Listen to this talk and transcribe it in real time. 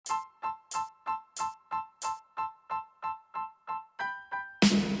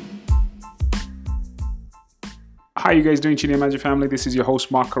How you guys doing, Chini Magic family? This is your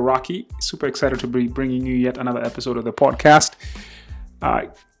host, Mark Karaki. Super excited to be bringing you yet another episode of the podcast.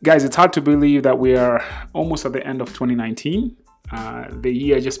 Guys, it's hard to believe that we are almost at the end of 2019. The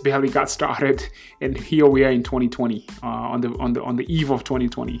year just barely got started, and here we are in 2020, on the eve of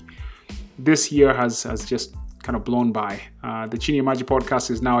 2020. This year has just kind of blown by. The Chini Magic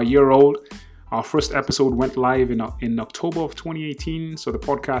podcast is now a year old. Our first episode went live in October of 2018, so the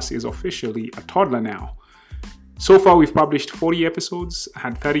podcast is officially a toddler now. So far, we've published 40 episodes,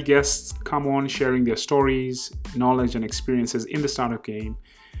 had 30 guests come on sharing their stories, knowledge, and experiences in the startup game.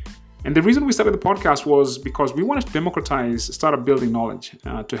 And the reason we started the podcast was because we wanted to democratize startup building knowledge,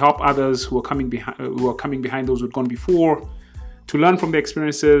 to help others who are coming behind those who've gone before, to learn from their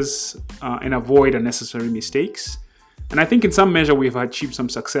experiences and avoid unnecessary mistakes. And I think in some measure we've achieved some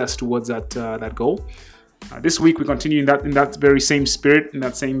success towards that goal. This week we continue in that very same spirit, in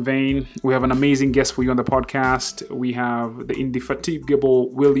that same vein. We have an amazing guest for you on the podcast. We have the indefatigable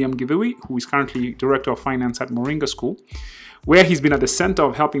William Githui, who is currently Director of Finance at Moringa School, where he's been at the center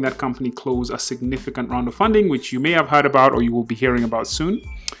of helping that company close a significant round of funding, which you may have heard about or you will be hearing about soon.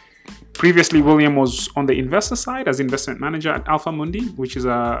 Previously, William was on the investor side as investment manager at Alpha Mundi, which is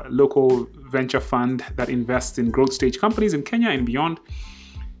a local venture fund that invests in growth stage companies in Kenya and beyond.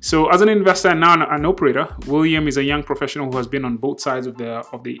 So as an investor and now an operator, William is a young professional who has been on both sides of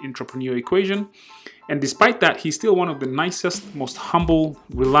the entrepreneur equation. And despite that, he's still one of the nicest, most humble,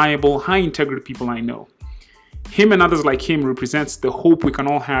 reliable, high integrity people I know. Him and others like him represents the hope we can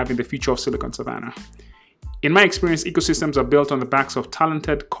all have in the future of Silicon Savannah. In my experience, ecosystems are built on the backs of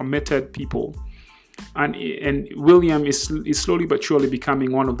talented, committed people. And William is slowly but surely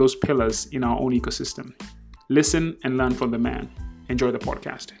becoming one of those pillars in our own ecosystem. Listen and learn from the man. Enjoy the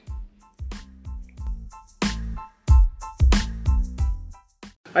podcast.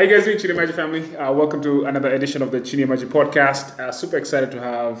 How you guys doing, Chini Magic family? Welcome to another edition of the Chini Magic podcast. Super excited to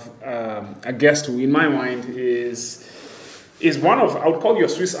have a guest who, in my mind, is one of, I would call you a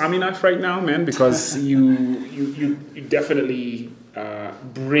Swiss Army knife right now, man, because you definitely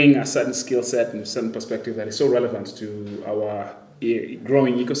bring a certain skill set and certain perspective that is so relevant to our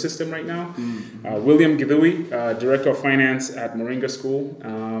growing ecosystem right now. William Githui, Director of Finance at Moringa School,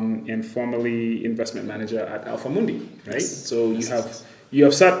 and formerly Investment Manager at Alpha Mundi, right? Yes. So you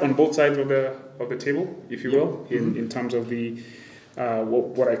have sat on both sides of the table, if you will, in terms of the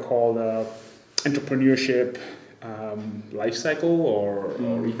what I call the entrepreneurship life cycle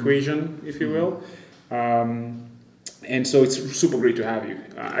or equation, if you will. And so it's super great to have you.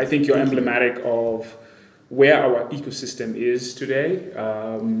 I think you're emblematic of where our ecosystem is today,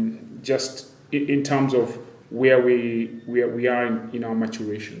 just in terms of where we are in our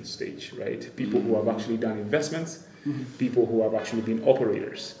maturation stage, right? People who have actually done investments, people who have actually been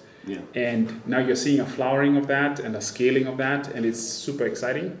operators. Yeah. And now you're seeing a flowering of that and a scaling of that, and it's super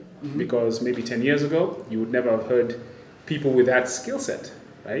exciting because maybe 10 years ago, you would never have heard people with that skill set,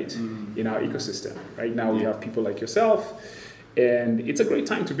 right? In our ecosystem. Right now we have people like yourself, and it's a great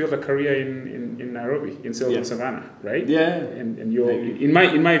time to build a career in Nairobi, in Silicon Savannah, right? Yeah. And you're, in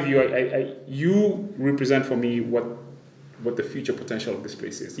my view, you represent for me what the future potential of this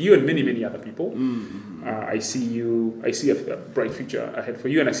place is. You and many other people. I see a bright future ahead for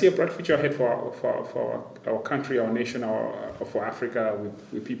you, and I see a bright future ahead for our country, our nation, for Africa,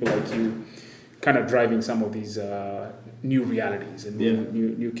 with people like you, kind of driving some of these new realities and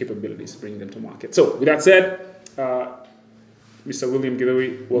new capabilities, bringing them to market. So with that said, Mr. William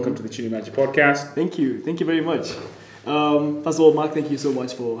Githui, welcome to the Chini Magic podcast. Thank you very much. First of all, Mark, thank you so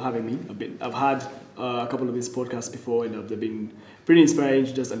much for having me. I've had a couple of these podcasts before, and they've been pretty inspiring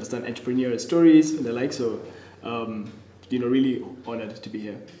to just understand entrepreneurial stories and the like. So, really honored to be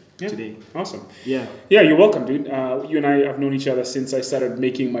here today. Awesome. Yeah, you're welcome, dude. You and I have known each other since I started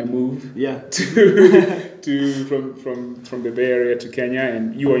making my move. From the Bay Area to Kenya,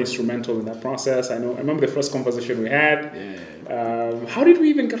 and you were instrumental in that process. I remember the first conversation we had. How did we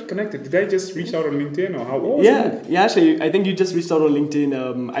even get connected? Did I just reach out on LinkedIn, or how? Yeah. Actually, I think you just reached out on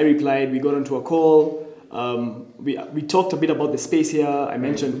LinkedIn. I replied. We got onto a call. We talked a bit about the space here. I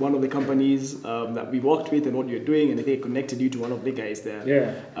mentioned one of the companies that we worked with and what you're doing, and I think I connected you to one of the guys there.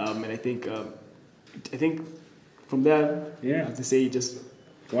 Yeah. And I think from there, I have to say, just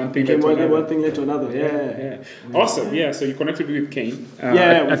one thing led to another. Yeah. Awesome. Yeah. So you connected with Kane.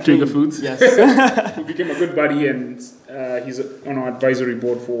 At Trigger Foods. Yes. We became a good buddy, and he's on our advisory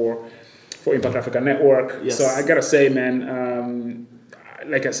board for Impact Africa Network. Yes. So I gotta say, man.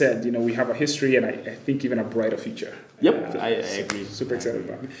 Like I said, we have a history, and I think even a brighter future. Yep, I agree. Super excited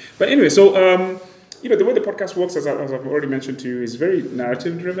about it. But anyway, so the way the podcast works, as I've already mentioned to you, is very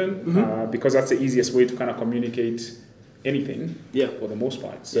narrative driven because that's the easiest way to kind of communicate anything for the most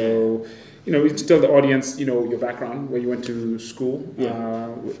part. So, you tell the audience, your background, where you went to school,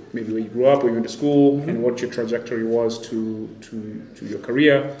 maybe where you grew up, where you went to school, and what your trajectory was to your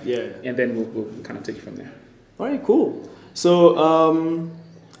career. And then we'll kind of take it from there. All right, cool. So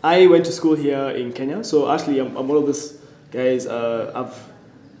I went to school here in Kenya. So actually, I'm one of those guys.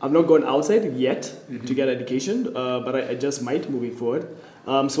 I've not gone outside yet to get education, but I just might moving forward.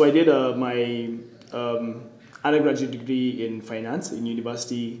 So I did my undergraduate degree in finance in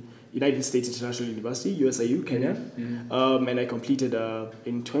United States International University, USIU, Kenya. And I completed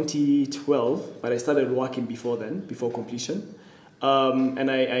in 2012, but I started working before then, before completion. And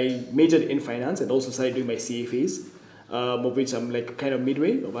I majored in finance and also started doing my CFAs, of which I'm like kind of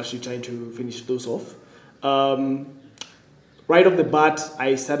midway of actually trying to finish those off. Right off the bat,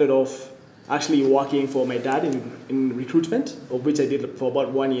 I started off actually working for my dad in recruitment, of which I did for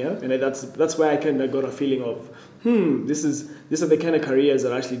about 1 year, and that's where I kind of got a feeling of, these are the kind of careers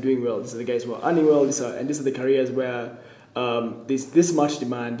that are actually doing well. These are the guys who are earning well. These are the careers where there's this much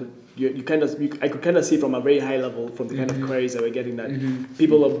demand. I could kind of see from a very high level from the kind of queries that we're getting that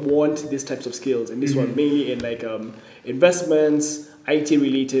people want these types of skills, and this one mainly in like investments, IT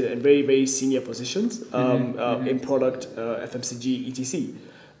related, and very very senior positions in product, FMCG, etc.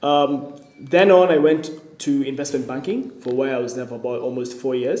 Then on, I went to investment banking for where I was there for about almost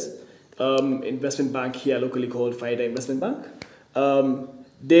 4 years. Investment bank here locally called FIDA Investment Bank.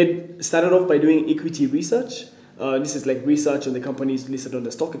 They started off by doing equity research. This is like research on the companies listed on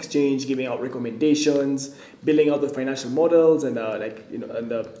the stock exchange, giving out recommendations, building out the financial models, and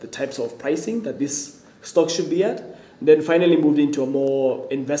the types of pricing that this stock should be at. Then finally moved into a more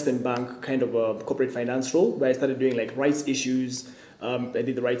investment bank kind of a corporate finance role, where I started doing like rights issues. I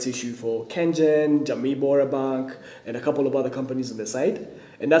did the rights issue for Kengen, Jamii Bora Bank, and a couple of other companies on the side.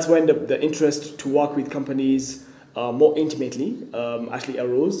 And that's when the interest to work with companies more intimately actually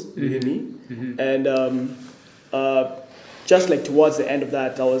arose within me. And just like towards the end of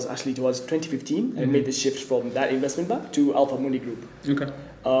that was actually towards 2015, I made the shift from that investment bank to Alpha Mundi Group. Okay.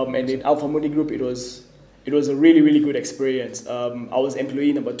 And in Alpha Mundi Group, it was a really, really good experience. I was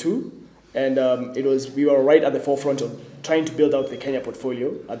employee number 2, and we were right at the forefront of trying to build out the Kenya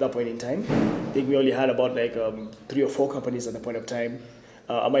portfolio at that point in time. I think we only had about 3 or 4 companies at the point of time.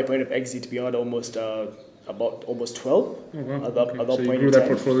 At my point of exit, we had almost 12 at that So you point grew in that time.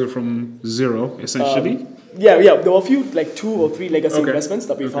 portfolio from zero, essentially? Yeah. There were a few, like 2 or 3 legacy investments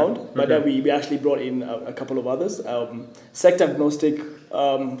that we found, but then we actually brought in a couple of others. Sector agnostic,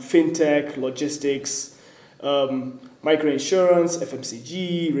 fintech, logistics, microinsurance,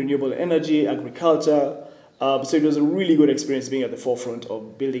 FMCG, renewable energy, agriculture. So it was a really good experience being at the forefront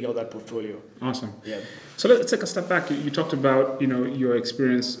of building out that portfolio. Awesome. Yeah. So let's take a step back. You talked about your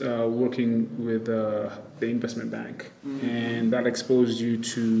experience working with the investment bank, and that exposed you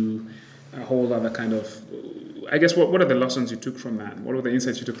to a whole other kind of. I guess what are the lessons you took from that? What were the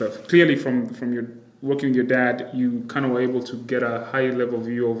insights you took? That clearly from your working with your dad, you kind of were able to get a high level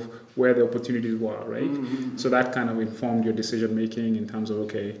view of where the opportunities were, right? So that kind of informed your decision making in terms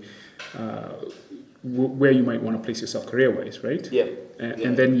of where you might want to place yourself career-wise, right? Yeah.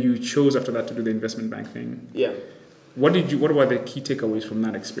 And then you chose after that to do the investment bank thing. Yeah. What were the key takeaways from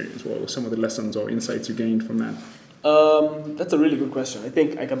that experience? What were some of the lessons or insights you gained from that? That's a really good question. I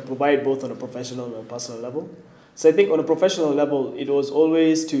think I can provide both on a professional and a personal level. So I think on a professional level, it was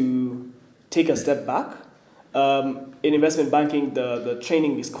always to take a step back. In investment banking, the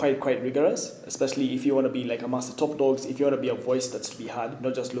training is quite rigorous, especially if you want to be like a master top dogs, if you want to be a voice that's to be heard,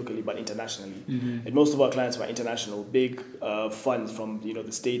 not just locally, but internationally. And most of our clients were international, big funds from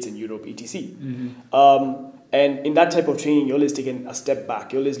the States and Europe, etc. And in that type of training, you're always taking a step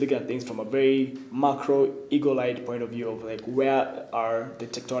back. You're always looking at things from a very macro, eagle-eyed point of view of like where are the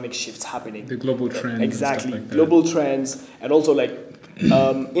tectonic shifts happening. The global trends. Exactly, And stuff like that. global trends, and also like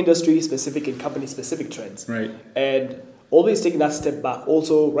industry-specific and company-specific trends. Right. And always taking that step back.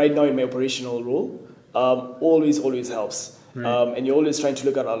 Also, right now in my operational role, always helps. Right. And you're always trying to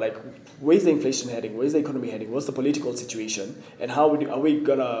look at like where's the inflation heading, where's the economy heading, what's the political situation, and how are we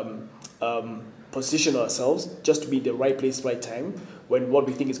gonna position ourselves just to be the right place, right time when what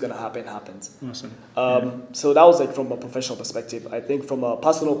we think is gonna happen happens. Awesome. So that was like from a professional perspective. I think from a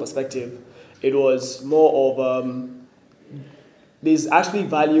personal perspective, it was more of there's actually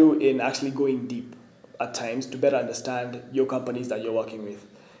value in actually going deep at times to better understand your companies that you're working with.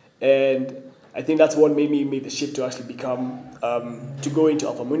 And I think that's what made me make the shift to actually become, to go into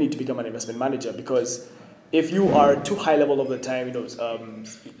Alpha Mundi to become an investment manager, because if you are too high level of the time,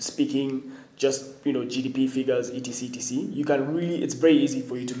 speaking just GDP figures, etc., you can really, it's very easy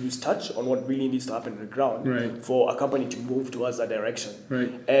for you to lose touch on what really needs to happen on the ground Right. for a company to move towards that direction.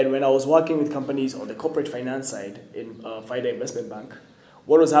 Right. And when I was working with companies on the corporate finance side in FIDA Investment Bank,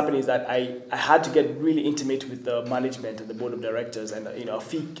 what was happening is that I had to get really intimate with the management and the board of directors and a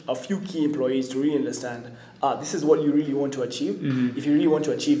few key employees to really understand, this is what you really want to achieve. Mm-hmm. If you really want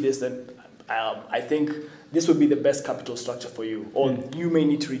to achieve this, then I think this would be the best capital structure for you. Or you may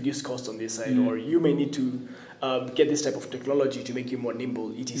need to reduce costs on this side, or you may need to get this type of technology to make you more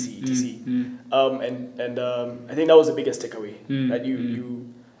nimble, etc., etc. I think that was the biggest takeaway, that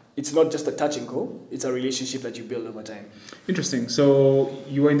it's not just a touch and go, it's a relationship that you build over time. Interesting. So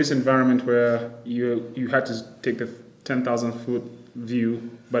you were in this environment where you had to take the 10,000 foot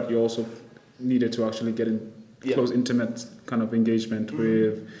view, but you also needed to actually get in close, intimate kind of engagement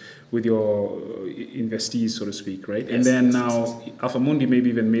with your investees, so to speak, right? Yes, and then yes, now Alpha Mundi maybe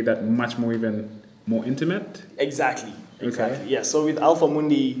even made that much more intimate. Exactly. Okay. Yeah. So with Alpha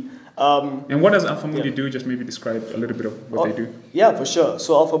Mundi. And what does Alpha Mundi do? Just maybe describe a little bit of what they do. Yeah, for sure.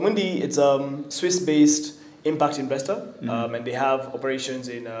 So Alpha Mundi, it's a Swiss-based impact investor, and they have operations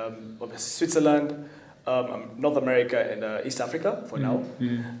in Switzerland, North America, and East Africa for now.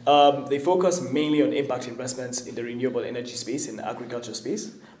 They focus mainly on impact investments in the renewable energy space, in the agriculture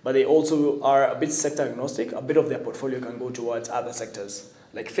space, but they also are a bit sector agnostic. A bit of their portfolio can go towards other sectors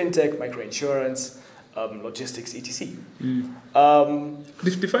like fintech, microinsurance, logistics, etc.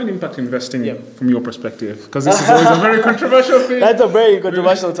 Define impact investing from your perspective, because this is always a very controversial thing. That's a very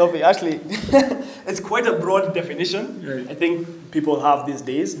controversial topic. Actually, it's quite a broad definition. Right. I think people have these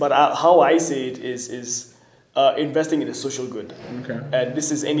days, but how I say it is investing in a social good. Okay. And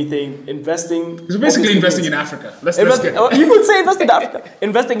this is anything investing. So basically investing in Africa. Let's you could say invest in Africa.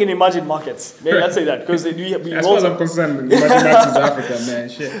 Investing in emerging markets. Maybe let's say that, because we as far as I'm concerned, emerging markets is Africa, man.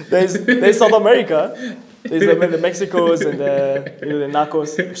 Shit. There's South America. There's the Mexicos and the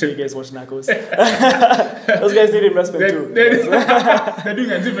Narcos. I'm sure you guys watch Narcos. Those guys need investment too. They're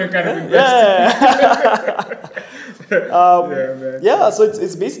doing a different kind of investment. So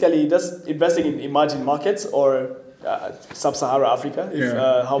it's basically just investing in emerging markets or sub-Saharan Africa,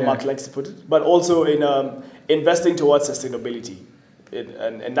 how Mark likes to put it, but also in investing towards sustainability.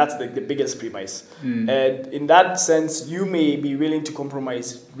 And that's the biggest premise. And in that sense, you may be willing to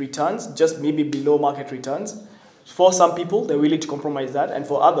compromise returns, just maybe below market returns. For some people, they're willing to compromise that. And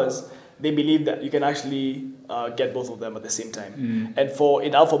for others, they believe that you can actually get both of them at the same time. And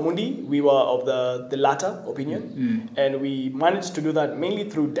in Alpha Mundi, we were of the latter opinion. And we managed to do that mainly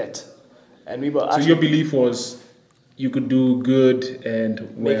through debt. And we were so your belief was you could do good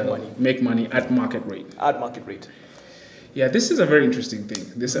and make money at market rate. At market rate. Yeah, this is a very interesting thing,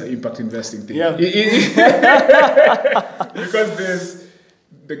 this impact investing thing. Yeah. Because there's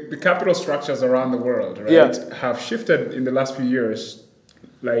the capital structures around the world, right, have shifted in the last few years,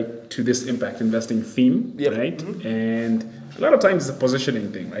 like to this impact investing theme, right? And a lot of times it's a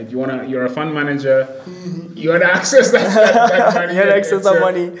positioning thing, right? You're a fund manager, you want to access that money. You want to access that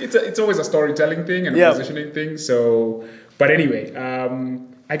money. It's always a storytelling thing and a positioning thing. So, but anyway,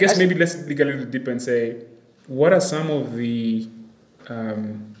 I guess maybe let's dig a little deeper and say, what are some of the,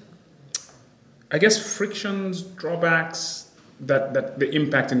 frictions, drawbacks that the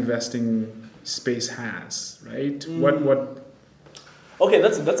impact investing space has, right? What? Okay,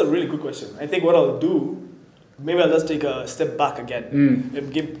 that's a really good question. I think what I'll do, maybe I'll just take a step back again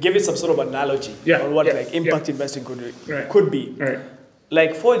and give it some sort of analogy on what impact investing could be. Right.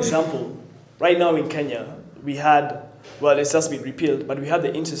 Like, for example, right now in Kenya, we had, it's just been repealed, but we had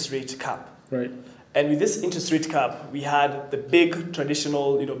the interest rate cap. Right. And with this interest rate cap, we had the big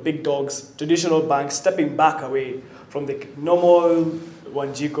traditional, big dogs, traditional banks stepping back away from the normal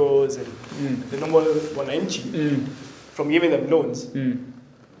Wanjikos and the normal Wananchi from giving them loans.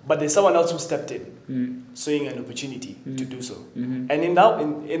 But there's someone else who stepped in, seeing an opportunity to do so. And in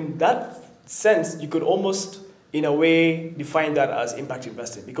that sense, you could almost, in a way, define that as impact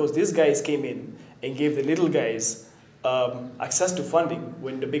investing, because these guys came in and gave the little guys access to funding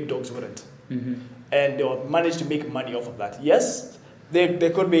when the big dogs wouldn't. And they managed to make money off of that. Yes, there's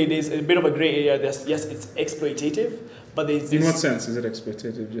a bit of a gray area. Yes, it's exploitative, but there's in what sense is it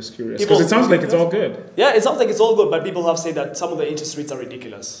exploitative? Just curious, because it sounds like it's all good. Yeah, it sounds like it's all good, but people have said that some of the interest rates are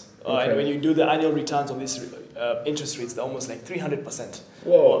ridiculous. And when you do the annual returns on these interest rates, they're almost like 300%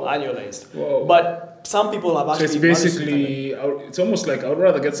 annualized. Whoa. But some people have actually. So it's basically, it's almost like I would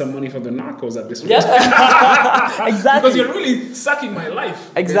rather get some money from the narcos at this rate. Yeah, exactly. Because you're really sucking my life.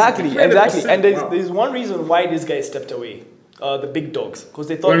 Exactly. And there's one reason why this guy stepped away. the big dogs, because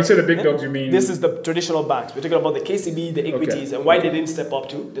they thought. When you say the big dogs, you mean this is the traditional banks. We're talking about the KCB, the equities, and why they didn't step up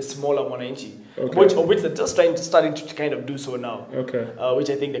to the smaller Mwananchi, which they're just starting to kind of do so now. Okay.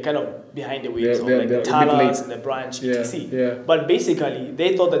 Which I think they're kind of behind the waves of like the Talas and the branch etc. Yeah. But basically,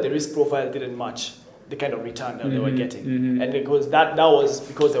 they thought that the risk profile didn't match the kind of return that they were getting, and because that was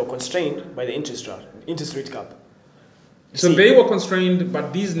because they were constrained by the interest rate cap. So they were constrained,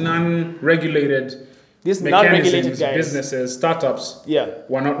 but these non-regulated. These non-regulated guys, businesses, startups,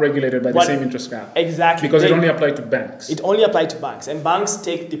 were not regulated by the same interest cap. Exactly. Because it only applied to banks. It only applied to banks. And banks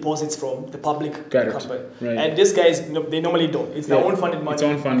take deposits from the public company. Right. And these guys, they normally don't. It's their own funded money. It's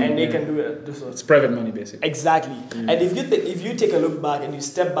own funding. And they can do it. It's private money, basically. Exactly. And if you take a look back and you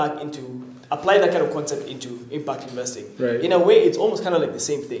step back apply that kind of concept into impact investing, in a way, it's almost kind of like the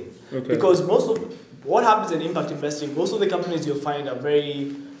same thing. Because what happens in impact investing, most of the companies you'll find are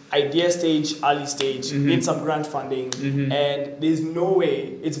very idea stage, early stage, need some grant funding, and there's no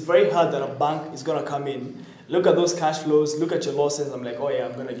way, it's very hard that a bank is going to come in, look at those cash flows, look at your losses, I'm like, oh yeah,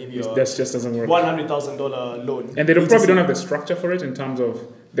 I'm going to give you that just doesn't work. $100,000 loan. And they probably don't have the structure for it in terms of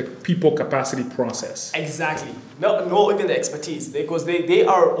the people capacity process. Exactly. No, even the expertise, because they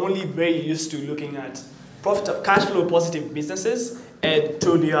are only very used to looking at cash flow positive businesses, and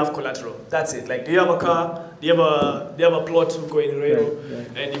do you have collateral? That's it. Like, do you have a car? Do you have a plot going in Rero?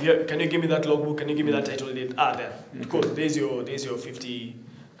 And can you give me that logbook? Can you give me that title deed? There. Cool. There's your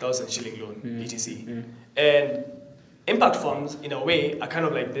 50,000 shilling loan, etc. And impact funds, in a way, are kind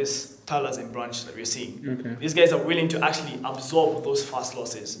of like this Talas and branch that we're seeing. These guys are willing to actually absorb those fast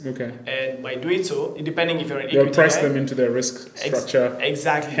losses. And by doing so, depending if you're an equity, they'll price them into their risk structure.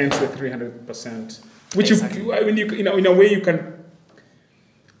 Exactly. Hence the 300%. Which in a way you can.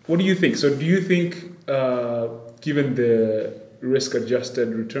 What do you think? So do you think, given the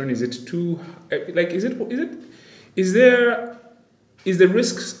risk-adjusted return, is it too is the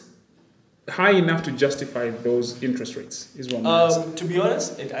risks high enough to justify those interest rates? Is what I'm asking. To be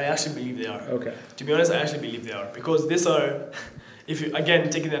honest, I actually believe they are. Okay. To be honest, I actually believe they are, because these are, if you again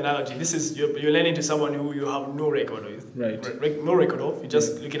taking the analogy, this is you're lending to someone who you have no record with. Right. No record of. You're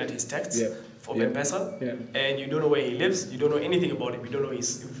just looking at his texts. From M-Pesa, and you don't know where he lives, you don't know anything about him, you don't know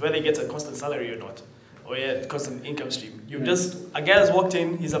whether he gets a constant salary or not, or constant income stream. You just, a guy has walked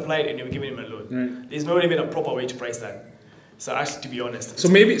in, he's applied, and you're giving him a loan. There's not even a proper way to price that. So actually, to be honest, so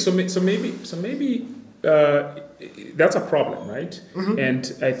maybe that's a problem, right?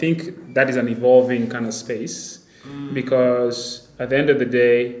 And I think that is an evolving kind of space, because at the end of the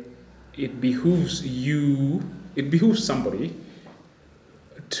day, it behooves somebody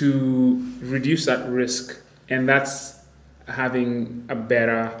to reduce that risk, and that's having a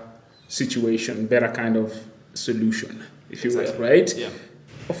better situation, better kind of solution, if you will, right? Yeah.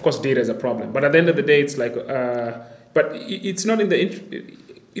 Of course, data is a problem, but at the end of the day, it's like, but it's not in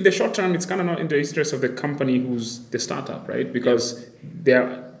the short term. It's kind of not in the interest of the company who's the startup, right? Because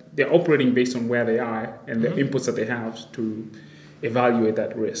they're operating based on where they are and the inputs that they have to evaluate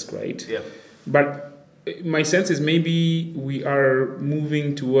that risk, right? Yeah. But my sense is maybe we are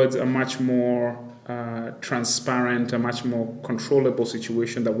moving towards a much more transparent, a much more controllable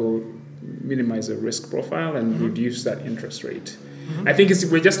situation that will minimize the risk profile and reduce that interest rate. I think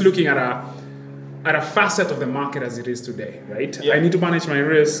we're just looking at a facet of the market as it is today, right? I need to manage my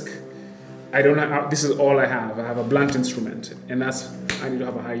risk. I don't have, this is all I have. I have a blunt instrument, and I need to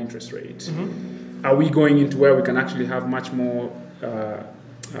have a high interest rate. Are we going into where we can actually have much more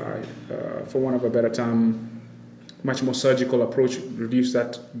for want of a better term, much more surgical approach, reduce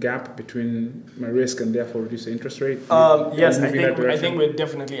that gap between my risk and therefore reduce the interest rate? Yes, I think we're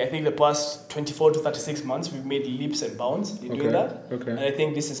definitely, I think the past 24 to 36 months, we've made leaps and bounds in doing that. And I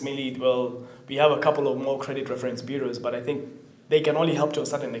think this is mainly, we have a couple of more credit reference bureaus, but I think they can only help to a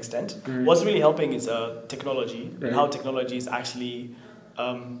certain extent. What's really helping is technology, and how technology is actually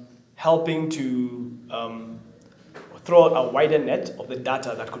helping to throw out a wider net of the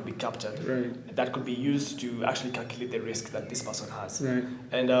data that could be captured, that could be used to actually calculate the risk that this person has.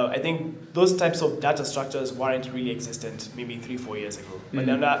 And I think those types of data structures weren't really existent maybe 3-4 years ago, but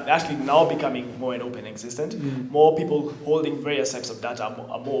they're actually now becoming more and open existent. More people holding various types of data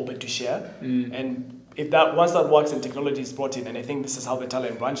are more open to share. And if once that works and technology is brought in, and I think this is how the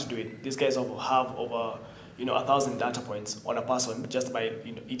talent branch do it, these guys have over 1,000 data points on a person just by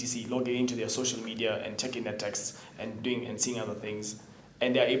etc logging into their social media and checking their texts and doing and seeing other things,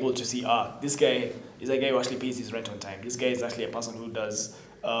 and they're able to see this guy is a guy who actually pays his rent on time. This guy is actually a person who does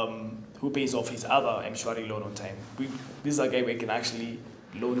who pays off his other M-Shwari loan on time. This is a guy we can actually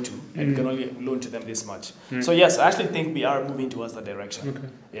loan to, and you can only loan to them this much. So yes, I actually think we are moving towards that direction. Okay.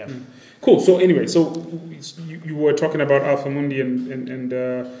 Yeah. Cool. So anyway, so you were talking about Alpha Mundi and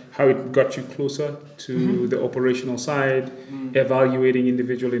how it got you closer to the operational side, evaluating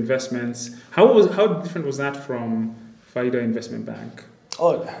individual investments. How different was that from Faida Investment Bank?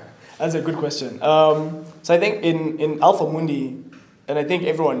 Oh, that's a good question. So I think in Alpha Mundi, and I think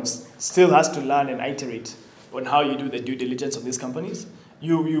everyone still has to learn and iterate on how you do the due diligence of these companies.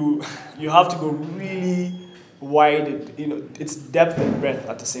 You have to go really wide. It's depth and breadth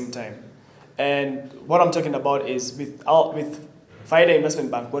at the same time. And what I'm talking about is with Faida Investment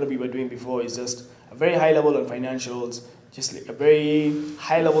Bank, what we were doing before is just a very high level on financials, just like a very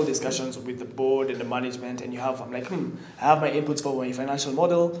high level discussions with the board and the management. And I'm like, I have my inputs for my financial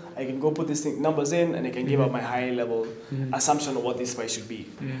model. I can go put these numbers in, and I can give out my high level assumption of what this price should be.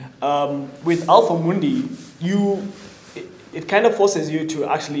 With Alpha Mundi, it kind of forces you to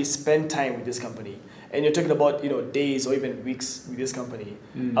actually spend time with this company. And you're talking about days or even weeks with this company,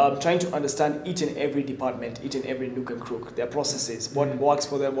 trying to understand each and every department, each and every nook and crook, their processes, what works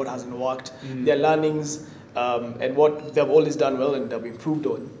for them, what hasn't worked, their learnings, and what they've always done well and they've improved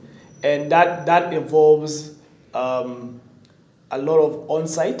on. And that involves a lot of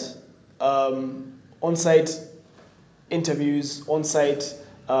on-site interviews, on-site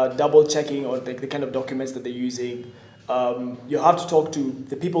double checking on the kind of documents that they're using. You have to talk to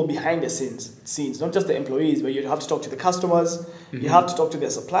the people behind the scenes, not just the employees, but you have to talk to the customers. You have to talk to their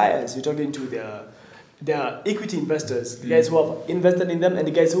suppliers. You're talking to their equity investors, the guys who have invested in them and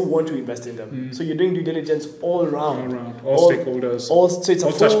the guys who want to invest in them. So you're doing due diligence all around. All stakeholders. So it's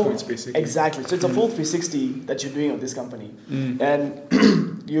all touch points, basically. Exactly. So it's a full 360 that you're doing on this company. And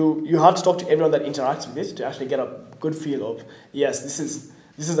you have to talk to everyone that interacts with it to actually get a good feel of, yes, this is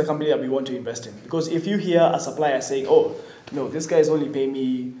the company that we want to invest in. Because if you hear a supplier saying, oh, no, this guy is only paying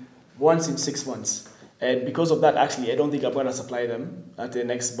me once in 6 months, and because of that, actually, I don't think I'm going to supply them at the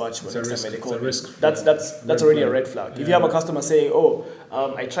next batch. That's already a red flag. If you have a customer saying, oh,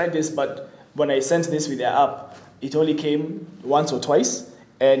 I tried this, but when I sent this with their app, it only came once or twice,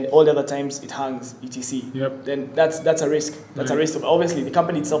 and all the other times it hangs, etc. Then that's a risk. That's a risk. Obviously, the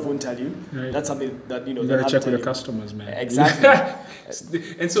company itself won't tell you. That's something that you got to check with the customers, man. Exactly.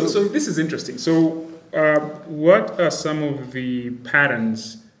 And so this is interesting. So, what are some of the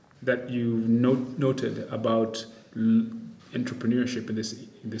patterns that you noted about entrepreneurship in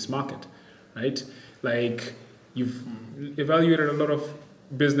this market, right? Like you've evaluated a lot of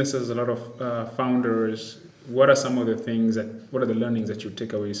businesses, a lot of founders. What are some of the things what are the learnings that you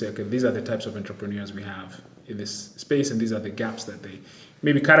take away? You say, okay, these are the types of entrepreneurs we have in this space, and these are the gaps that they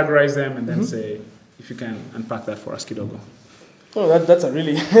maybe categorize them, and then say, if you can unpack that for us, Kidogo. Oh, that's a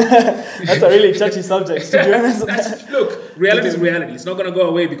really that's a really touchy subject, to be honest. Look, reality is reality. It's not going to go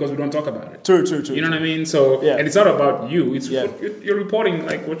away because we don't talk about it. True. You know what I mean? So, and it's not about you. It's you're reporting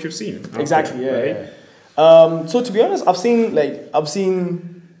like what you've seen. Exactly. Right? So to be honest, I've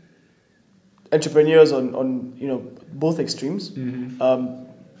seen entrepreneurs on both extremes,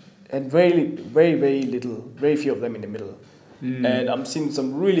 and very few of them in the middle. And I'm seeing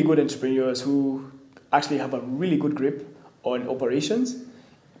some really good entrepreneurs who actually have a really good grip on operations,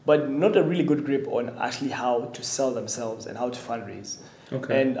 but not a really good grip on actually how to sell themselves and how to fundraise.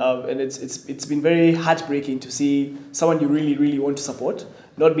 Okay. And it's been very heartbreaking to see someone you really, really want to support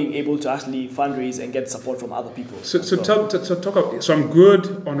not being able to actually fundraise and get support from other people. So I'm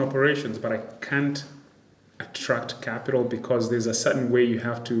good on operations, but I can't attract capital because there's a certain way you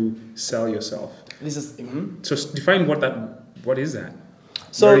have to sell yourself. This is So define what is that?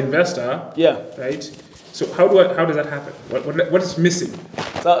 So you're an investor, right? So how does that happen? What is missing?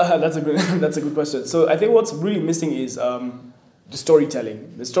 So, that's a good question. So I think what's really missing is the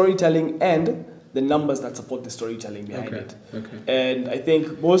storytelling and the numbers that support the storytelling behind it. Okay. And I think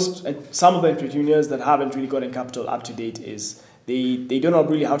some of the entrepreneurs that haven't really gotten capital up to date is they don't know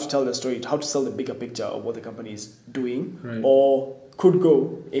really how to tell the story, how to sell the bigger picture of what the company is doing, or could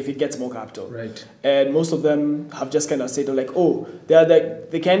go if it gets more capital. Right. And most of them have just kind of said,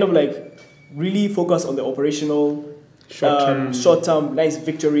 they kind of like really focus on the operational short-term nice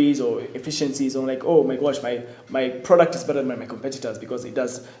victories or efficiencies. I'm like, oh my gosh, my product is better than my competitors because it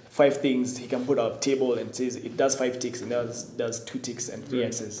does 5 things. He can put a table and says it does 5 ticks and does 2 ticks and 3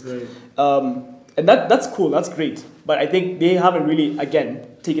 X's. Right. And that's cool, that's great. But I think they haven't really, again,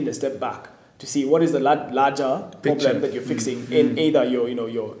 taken a step back to see what is the larger problem that you're fixing in either your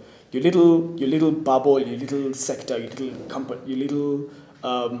little bubble, your little sector, your little company, your little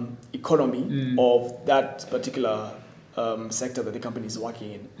economy of that particular sector that the company is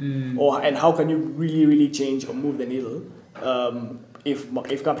working in, and how can you really, really change or move the needle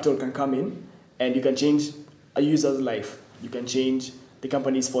if capital can come in and you can change a user's life, you can change the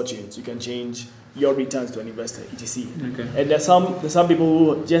company's fortunes, you can change your returns to an investor, etc. Okay. And there's some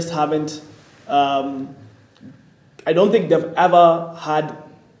people who just haven't. I don't think they've ever had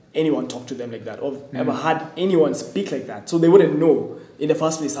anyone talk to them like that, or ever had anyone speak like that, so they wouldn't know in the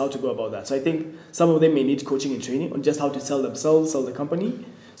first place how to go about that. So I think some of them may need coaching and training on just how to sell themselves, sell the company,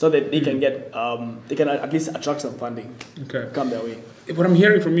 so that they can get they can at least attract some funding. Okay. Come their way. What I'm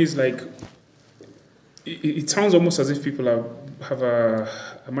hearing from you is like, it sounds almost as if people have a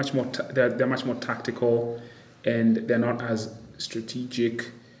much more they're much more tactical, and they're not as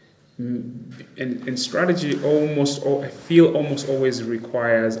strategic. And strategy I feel almost always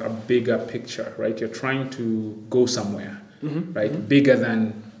requires a bigger picture, right? You're trying to go somewhere, right? Bigger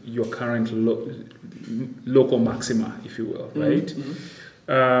than your current local maxima, if you will, right?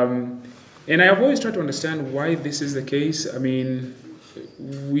 And I've always tried to understand why this is the case. I mean,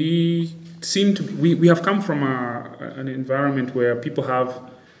 we have come from an environment where people have,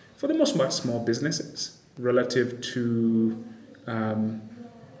 for the most part, small businesses relative to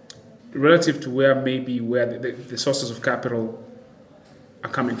where the sources of capital are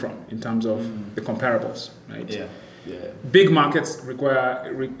coming from in terms of the comparables, right? Yeah. Big markets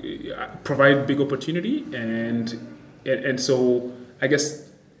provide big opportunity, and so I guess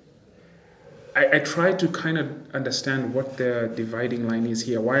I try to kind of understand what the dividing line is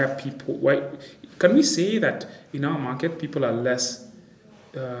here. Why can we say that in our market people are less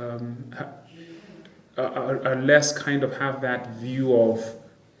kind of have that view of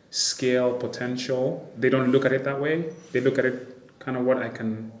scale potential? They don't look at it that way. They look at it kind of what I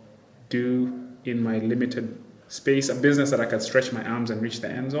can do in my limited space, a business that I can stretch my arms and reach the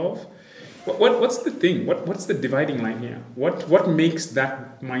ends of. What's the thing? What's the dividing line here? What makes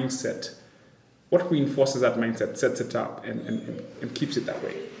that mindset? What reinforces that mindset, sets it up, and keeps it that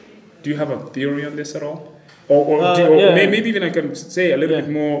way? Do you have a theory on this at all? Maybe even I can say a little bit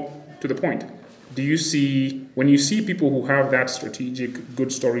more to the point. Do you see, when you see people who have that strategic,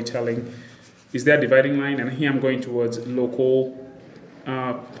 good storytelling, is there a dividing line? And here I'm going towards local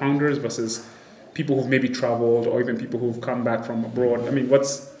founders versus people who've maybe traveled, or even people who've come back from abroad. I mean,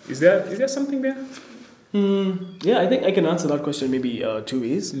 is there something there? Yeah, I think I can answer that question maybe two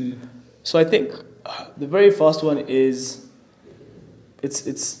ways. So I think the very first one is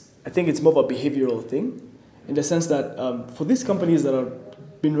I think it's more of a behavioral thing, in the sense that for these companies that have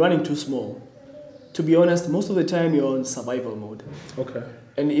been running too small, to be honest, most of the time you're on survival mode. Okay.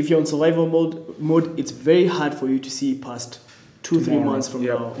 And if you're on survival mode, it's very hard for you to see past 2-3 months from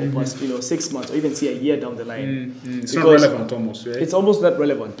now, or past 6 months, or even see a year down the line. It's not relevant almost, right? It's almost not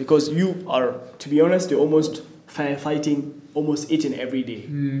relevant, because you are, to be honest, you're almost firefighting almost each and every day.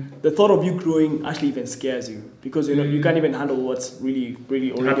 The thought of you growing actually even scares you, because you can't even handle what's really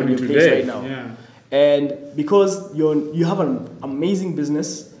already in your place right now. Yeah. And because you have an amazing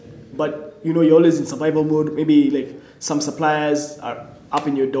business, but you're always in survival mode. Maybe like some suppliers are up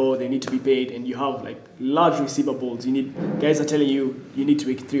in your door, they need to be paid, and you have like large receivables. Guys are telling you need to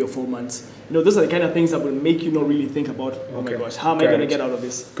wait 3 or 4 months. Those are the kind of things that will make you not really think about, oh my gosh, how am I going to get out of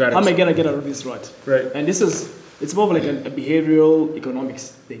this? How am I going to get out of this rut? Right. And it's more of like a behavioral economics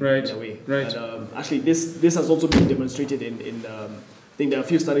thing, right, in a way. Right. And actually, this has also been demonstrated in I think there are a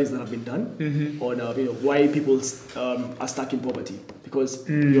few studies that have been done on why people are stuck in poverty, because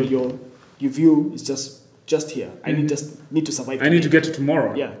your view is just here. I need to survive today. I need to get to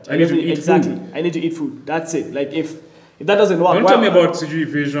tomorrow. Yeah, I need to eat exactly. food. I need to eat food. That's it. Like if that doesn't work, don't tell me about CG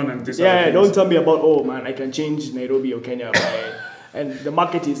vision and this. Yeah, don't tell me about, oh man, I can change Nairobi or Kenya and the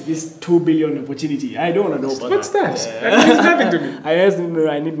market is this 2 billion opportunity. I don't want to know about What's that? Yeah. It's nothing to me.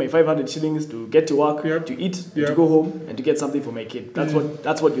 I need my 500 shillings to get to work, to eat, to go home, and to get something for my kid. That's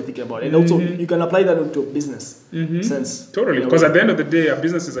what you're thinking about. And also, you can apply that into a business sense. Totally, because at the end of the day, a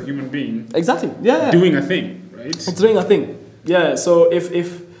business is a human being. Exactly. Yeah. Doing a thing, right? It's doing a thing. Yeah. So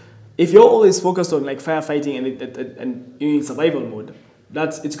if you're always focused on like firefighting and you're in survival mode,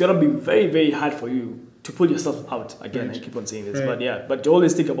 it's gonna be very, very hard for you to pull yourself out. Again, I keep on saying this, but you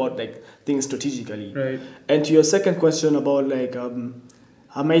always think about like things strategically. Right. And to your second question about like, am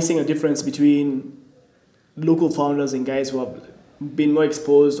I seeing a difference between local founders and guys who have been more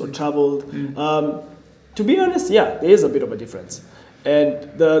exposed or traveled? To be honest, yeah, there is a bit of a difference. And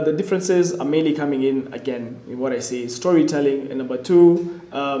the differences are mainly coming in, again, in what I say, storytelling, and number two,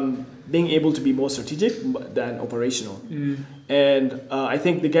 being able to be more strategic than operational. And I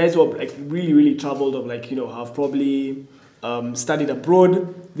think the guys who have like really, really traveled, or like, have probably studied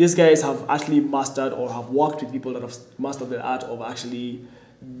abroad, these guys have actually mastered or have worked with people that have mastered the art of actually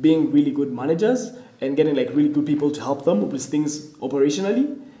being really good managers and getting like really good people to help them with things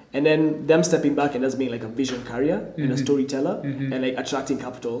operationally, and then them stepping back and just being like a vision carrier and a storyteller, and like attracting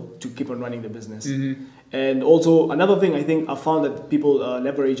capital to keep on running the business. And also another thing I think I found that people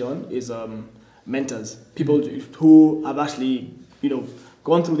leverage on is mentors, people who have actually, you know,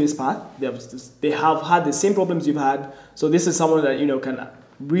 gone through this path. They have had the same problems you've had. So this is someone that, you know, can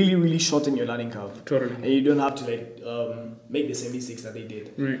really shorten your learning curve. Totally. And you don't have to like make the same mistakes that they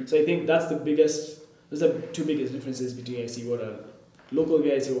did. Right. So I think that's the two biggest differences between I see what a local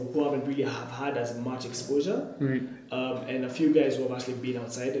guys who haven't really have had as much exposure, Right. And a few guys who have actually been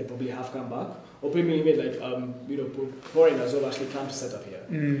outside and probably have come back, or probably even like you know, foreigners who have actually come to set up here.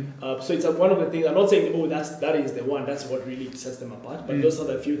 So it's one of the things. I'm not saying that is the one. That's what really sets them apart. But those are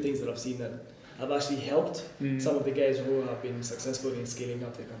the few things that I've seen that have actually helped some of the guys who have been successful in scaling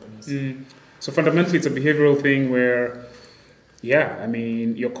up their companies. So fundamentally, it's a behavioral thing where, yeah, I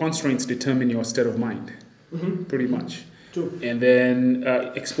mean, your constraints determine your state of mind, pretty much. True. And then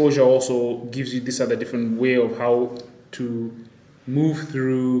exposure also gives you this other different way of how to move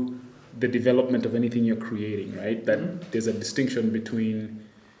through the development of anything you're creating, right? That there's a distinction between,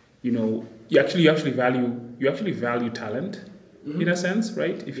 you know, you actually value talent in a sense,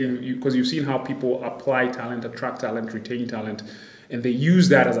 right? If you because you've seen how people apply talent, attract talent, retain talent, and they use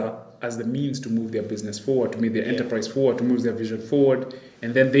that as the means to move their business forward, to move their enterprise forward, to move their vision forward.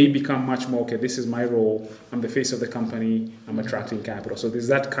 And then they become much more, okay, this is my role. I'm the face of the company. I'm attracting capital. So there's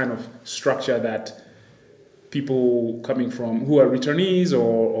that kind of structure that people coming from, who are returnees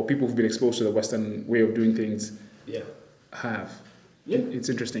or people who've been exposed to the Western way of doing things have. Yeah. It's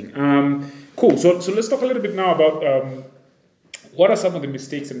interesting. Cool. So let's talk a little bit now about what are some of the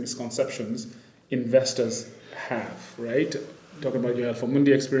mistakes and misconceptions investors have, right? Talking about your Alpha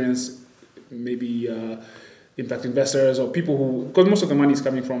Mundi experience, maybe impact investors or people who, because most of the money is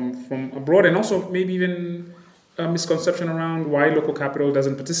coming from abroad, and also maybe even a misconception around why local capital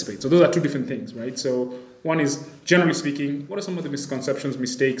doesn't participate. So those are two different things, right? So one is, generally speaking, what are some of the misconceptions,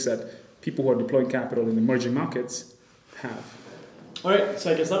 mistakes that people who are deploying capital in emerging markets have? All right,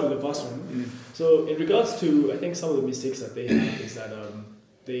 so I can start with the first one. So in regards to, I think some of the mistakes that they have is that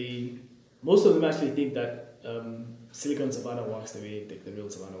most of them actually think that Silicon Savannah works the way the real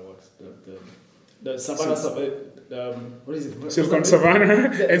Savannah works. The Savannah, what is it? Silicon Savannah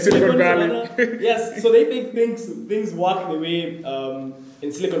and Silicon Valley. Yes, so they think things work the way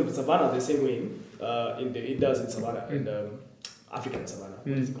in Silicon Savannah the same way it does in Savannah, in African Savannah.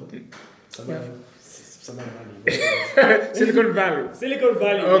 What is it called? Savannah Valley. Silicon Valley. Silicon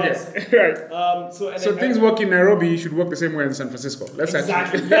Valley. Okay, yes. right. So things work in Nairobi should work the same way in San Francisco.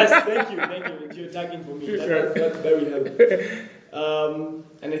 Exactly. Yes. Thank you. You're tagging for me. That will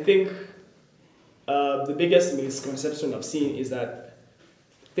help. And I think the biggest misconception I've seen is that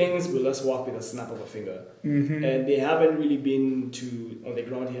things will just work with a snap of a finger, and they haven't really been on the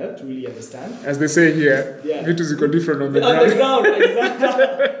ground here to really understand. As they say here, it is different on the ground. On the ground,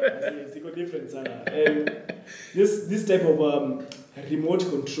 exactly. It's different, Sana. And this type of remote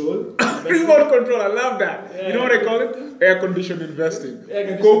control. Remote control, I love that. Yeah. You know what I call it? Air conditioned investing.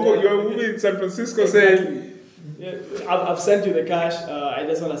 You're moving in San Francisco saying. Yeah, I've sent you the cash. I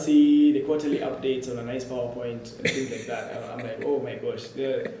just want to see the quarterly updates on a nice PowerPoint and things like that. I'm like, oh my gosh,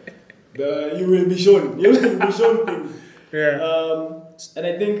 you will be shown. You will be shown things. Yeah. And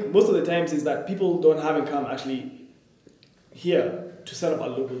I think most of the times is that people haven't come actually here to set up a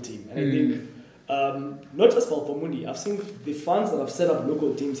local team. And I think not just for Mundi, I've seen the funds that have set up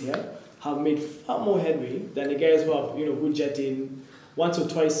local teams here have made far more headway than the guys who have who jet in once or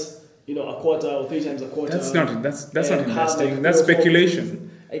twice. A quarter or 3 times a quarter. That's not investing. That's speculation.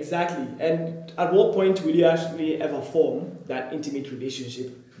 Exactly. And at what point will you actually ever form that intimate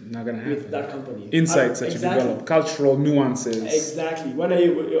relationship Not gonna happen. with that company? Insights that you develop, cultural nuances. Exactly. When are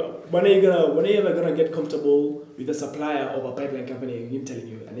you ever gonna get comfortable with the supplier of a pipeline company and him telling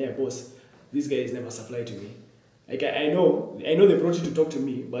you, and yeah, boss, this guy is never supplied to me. Like I know they brought you to talk to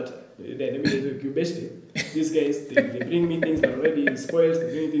me, but you basically these guys they bring me things that are already spoiled.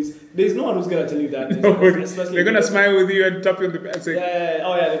 They bring things. There's no one who's gonna tell you that. They're gonna smile with you and tap you on the back and say,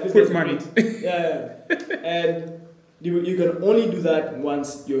 like, put money. And you can only do that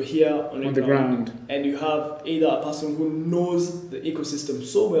once you're here on the ground, and you have either a person who knows the ecosystem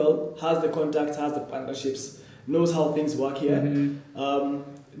so well, has the contacts, has the partnerships, knows how things work here,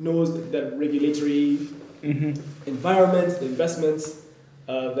 knows the regulatory environments, the investments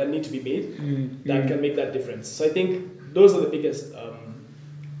that need to be made that can make that difference. So I think those are the biggest.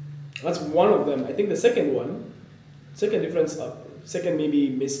 That's one of them. I think the second difference, second maybe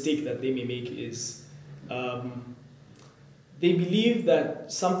mistake that they may make is they believe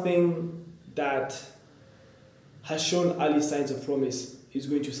that something that has shown early signs of promise is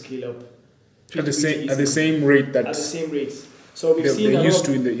going to scale up at the same rate that at the same rates. So we've they're seen used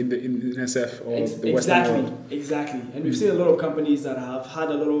to in SF or the Western world. Exactly. And we've seen a lot of companies that have had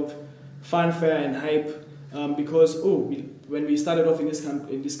a lot of fanfare and hype because when we started off in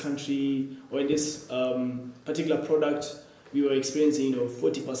this country or in this particular product, we were experiencing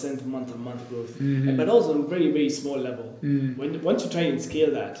 40% month-on-month growth, but also on a very, very small level. Once you try and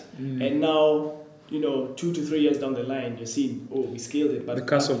scale that, and now 2 to 3 years down the line, you're seeing we scaled it, but the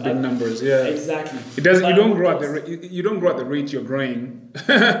cost of big numbers, yeah, exactly. It doesn't. You don't grow at the rate you're growing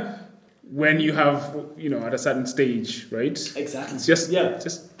when you have at a certain stage, right? Exactly. It's just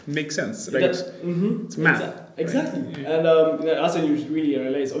makes sense, right? It's math. Exactly. Right? And that's when you really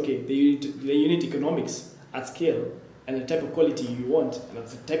realize, okay, the unit economics at scale and the type of quality you want and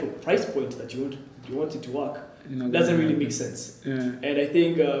the type of price point that you want it to work doesn't really make sense. Yeah. And I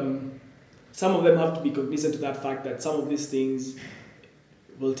think some of them have to be cognizant to that fact that some of these things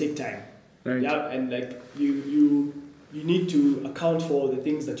will take time. Right. Yeah, and like you need to account for the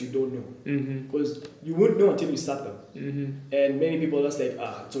things that you don't know, because you won't know until you start them. And many people are just like,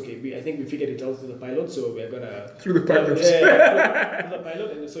 it's okay. I think we figured it out through the pilot, so we're gonna through the pilot. through the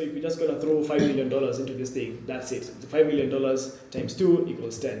pilot, and so if we're just gonna throw $5 million into this thing, that's it. The $5 million times 2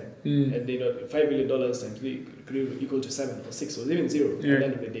 equals 10, and $5 million times 3 could equal to 7 or 6 or even 0 at the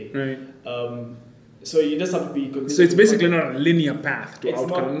end of the day. Right. So you just have to be cognizant. So it's basically not a linear path to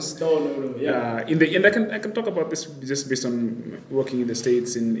outcomes. No. Yeah. In the end, I can talk about this just based on working in the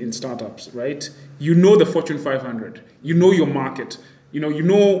States in startups, right? The Fortune 500. You know your market.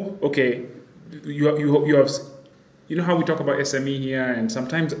 Okay, you have how we talk about SME here, and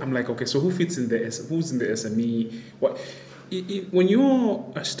sometimes I'm like, okay, so who's in the SME? What? When you're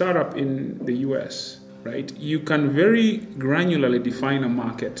a startup in the US, right? You can very granularly define a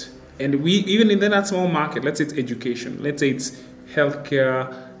market. And even in that small market, let's say it's education, let's say it's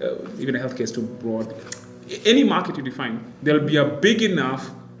healthcare, even healthcare is too broad. Any market you define, there'll be a big enough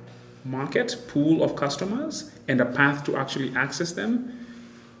market pool of customers and a path to actually access them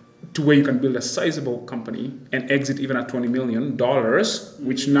to where you can build a sizable company and exit even at $20 million,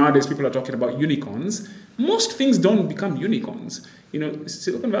 which nowadays people are talking about unicorns. Most things don't become unicorns.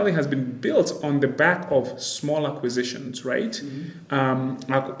 Silicon Valley has been built on the back of small acquisitions, right?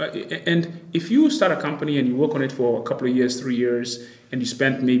 And if you start a company and you work on it for a couple of years, 3 years, and you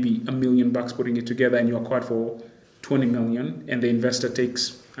spent maybe $1 million putting it together and you acquired for $20 million, and the investor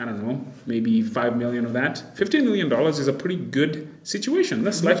takes, I don't know, maybe $5 million of that, $15 million is a pretty good situation.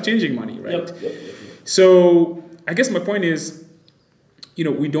 That's life-changing money, right? Yep. So I guess my point is,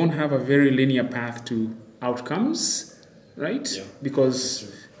 we don't have a very linear path to outcomes, right? Yeah.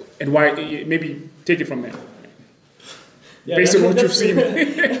 Because, and why, maybe take it from there. Yeah, based on what you've seen.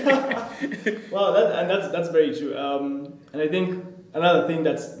 Well, that's very true. And I think another thing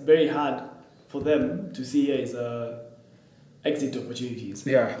that's very hard for them to see here is exit opportunities.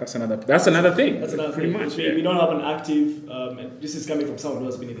 Yeah, that's another thing. That's another pretty thing. Much. We don't have an active, and this is coming from someone who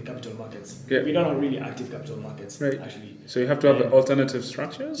has been in the capital markets. Yeah. We don't have really active capital markets, right. Actually. So you have to have alternative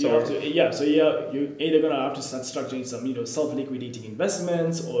structures? You're either going to have to start structuring some, self-liquidating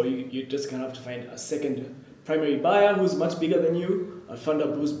investments, or you're just going to have to find a second primary buyer who's much bigger than you, a fund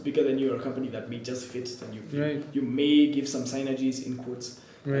up who's bigger than you, or a company that may just fit, and you may give some synergies in quotes.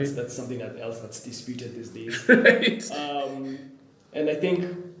 Right. That's something else that's disputed these days. Right. And I think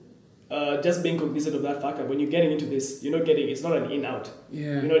just being cognizant of that fact that when you're getting into this, it's not an in-out.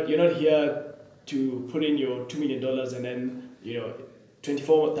 Yeah. You're not here to put in your $2 million and then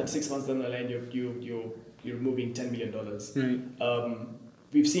 36 months down the line you're moving $10 million. Right.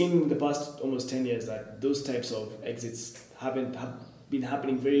 We've seen in the past almost 10 years that those types of exits have been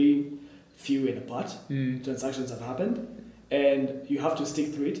happening very few and apart. Transactions have happened. And you have to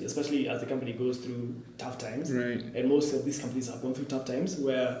stick through it, especially as the company goes through tough times. Right. And most of these companies have gone through tough times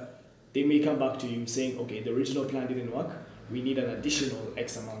where they may come back to you saying, okay, the original plan didn't work. We need an additional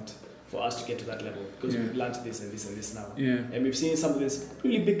X amount for us to get to that level because we've learned this and this and this now. Yeah. And we've seen some of these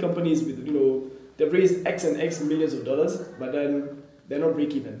really big companies with, they've raised X and X millions of dollars, but then they're not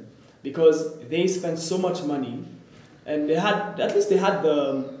break even because they spent so much money and they had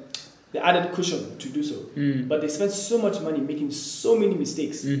the added cushion to do so. But they spent so much money making so many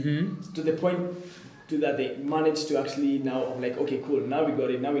mistakes to the point that they managed to actually now like, okay, cool, now we got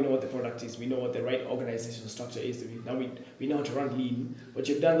it, now we know what the product is, we know what the right organizational structure is, now we know how to run lean, but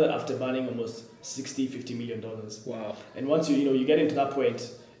you've done that after burning almost $50 million. Wow. And once you get into that point,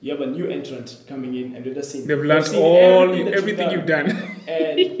 you have a new entrant coming in, and they're just saying They've learned everything you've done.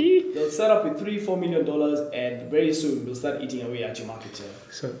 And they'll start up with $3-4 million, and very soon we'll start eating away at your market share.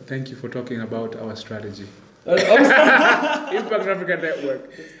 So thank you for talking about our strategy. Impact Africa Network.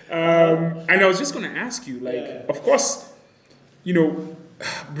 And I was just going to ask you, of course, to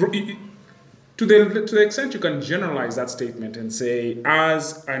the extent you can generalize that statement and say,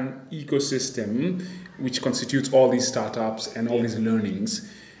 as an ecosystem which constitutes all these startups and all these learnings,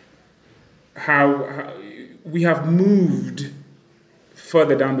 how we have moved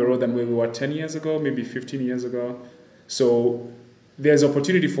further down the road than where we were 10 years ago, maybe 15 years ago. So there's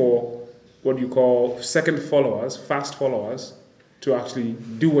opportunity for what you call second followers, fast followers, to actually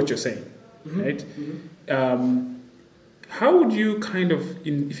do what you're saying, right? How would you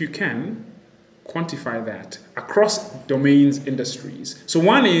if you can, quantify that across domains, industries? So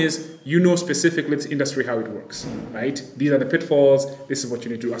one is, specifically to industry how it works, right? These are the pitfalls. This is what you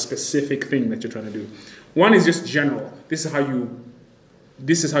need to do, a specific thing that you're trying to do. One is just general. This is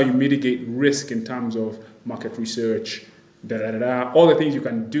how you mitigate risk in terms of market research, all the things you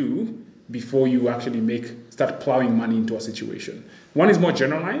can do before you actually start plowing money into a situation. One is more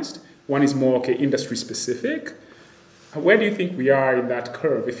generalized. One is more, industry specific. Where do you think we are in that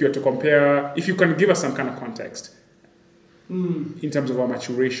curve? If you were to compare, if you can give us some kind of context in terms of our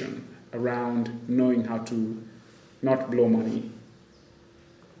maturation around knowing how to not blow money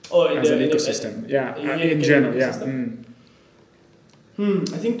as an ecosystem. In general,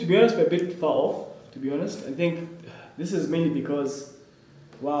 I think, to be honest, we're a bit far off, to be honest. I think this is mainly because,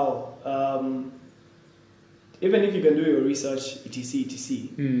 even if you can do your research,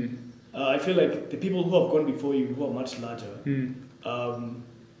 etc., I feel like the people who have gone before you, who are much larger,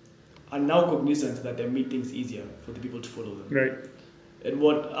 are now cognizant that they make things easier for the people to follow them. Right. And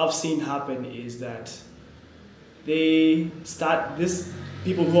what I've seen happen is that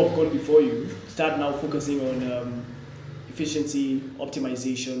people who have gone before you start now focusing on efficiency,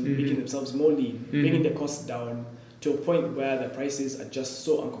 optimization, making themselves more lean, bringing the costs down to a point where the prices are just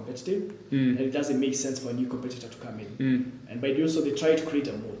so uncompetitive and it doesn't make sense for a new competitor to come in. And by doing so, they try to create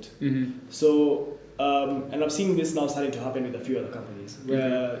a moat. So, and I'm seeing this now starting to happen with a few other companies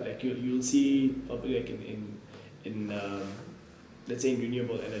where you'll see in let's say in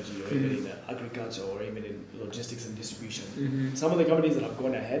renewable energy, or even in agriculture, or even in logistics and distribution. Some of the companies that have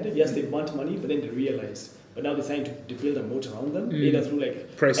gone ahead, yes, they want money, but then they realize, but now they're trying to build a moat around them, either through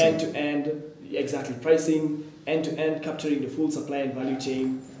pricing. End-to-end, pricing, end-to-end, capturing the full supply and value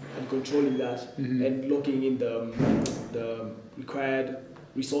chain and controlling that, and locking in the required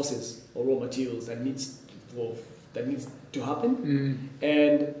resources or raw materials that needs to happen.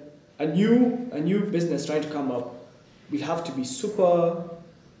 And a new business trying to come up will have to be super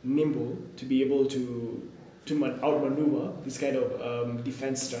nimble to be able to outmaneuver this kind of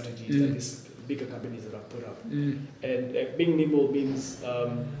defense strategies that these bigger companies that have put up. And being nimble means,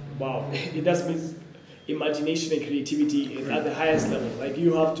 it does mean imagination and creativity at the highest level.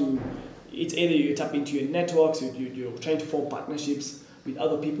 You have to, it's either you tap into your networks, you're trying to form partnerships with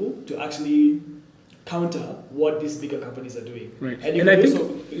other people to actually counter what these bigger companies are doing. Right. And you can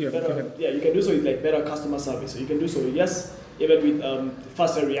do so with better customer service. So you can do so, yes, even with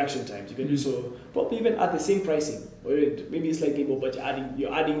faster reaction times. You can do so probably even at the same pricing, or maybe slightly more, but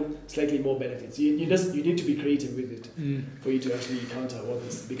you're adding slightly more benefits. You need to be creative with it for you to actually counter what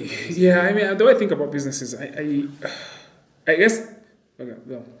these bigger companies are. Yeah, I mean, the way I think about businesses, I guess,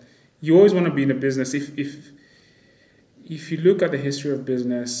 you always want to be in a business. If you look at the history of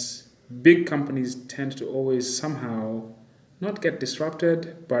business, big companies tend to always somehow not get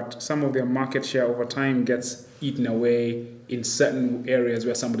disrupted, but some of their market share over time gets eaten away in certain areas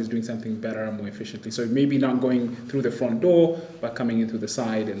where somebody's doing something better and more efficiently. So maybe not going through the front door, but coming in through the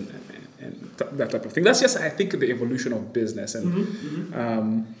side and that type of thing. That's just, I think, the evolution of business.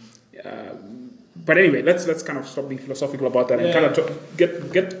 And but anyway, let's kind of stop being philosophical about that and kind of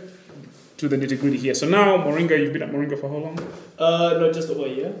get to the nitty-gritty here. So now, Moringa, you've been at Moringa for how long? No, just over a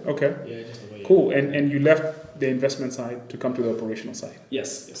year. Okay. Yeah, just over a year. Cool. And you left the investment side to come to the operational side.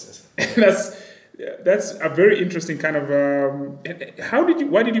 Yes. That's a very interesting kind of.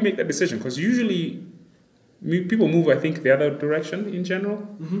 Why did you make that decision? Because usually people move, I think, the other direction in general.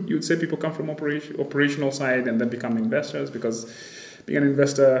 You would say people come from operational side and then become investors, because being an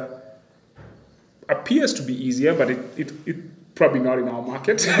investor appears to be easier, but it probably not in our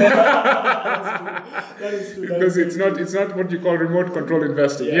market. That is true. Because it's not what you call remote control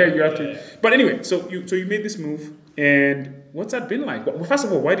investing. You have to. But anyway, so you made this move, and what's that been like? Well, first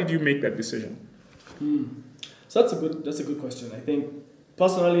of all, why did you make that decision? So that's a good question. I think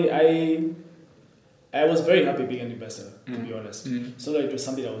personally, I was very happy being an investor, to be honest. So that it was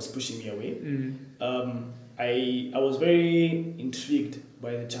something that was pushing me away. I was very intrigued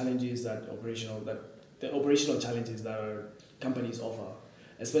by the challenges the operational challenges that our companies offer,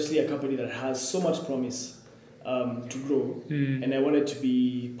 especially a company that has so much promise to grow. And I wanted to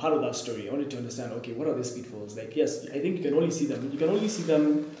be part of that story. I wanted to understand, okay, what are these pitfalls? Like, yes, I think you can only see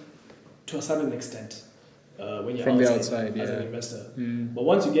them to a certain extent when you're from outside, the outside as an investor. But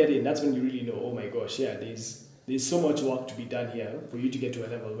once you get in, that's when you really know, oh my gosh, yeah, there's so much work to be done here for you to get to a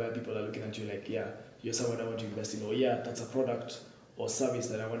level where people are looking at you like, yeah, you're someone I want to invest in, or yeah, that's a product or service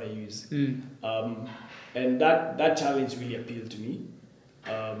that I want to use. And that challenge really appealed to me.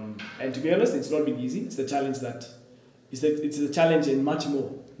 And to be honest, it's not been easy. It's the challenge and much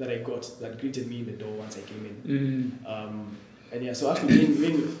more that I got that greeted me in the door once I came in. And yeah, so actually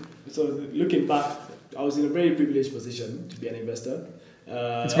looking back, I was in a very privileged position to be an investor.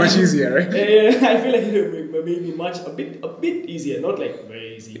 It's much easier, right? I feel like it made me a bit easier, not like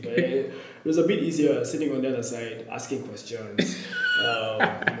very easy, but it was a bit easier sitting on the other side, asking questions,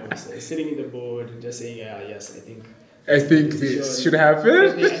 sitting in the board and just saying, yeah, yes, I think this should happen.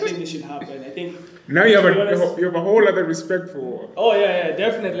 I think this should happen. I think now you have a whole other respect for. Oh yeah,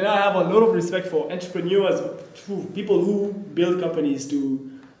 definitely. Now I have a lot of respect for entrepreneurs, people who build companies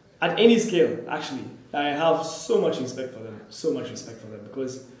at any scale. Actually, I have so much respect for them.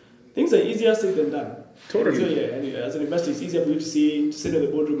 Because things are easier said than done. Totally. So, yeah, and as an investor, it's easier for you to sit in the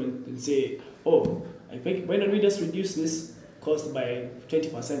boardroom and say, oh, I think why don't we just reduce this cost by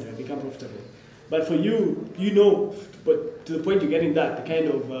 20% and become profitable? But for you, but to the point you're getting that, the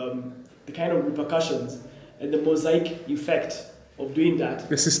kind of repercussions and the mosaic effect of doing that.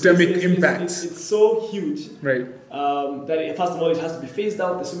 The systemic impacts. It's so huge. Right. That first of all, it has to be phased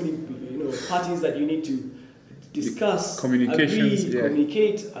out. There's so many parties that you need to discuss,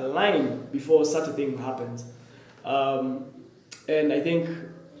 communicate, align before such a thing happens. And I think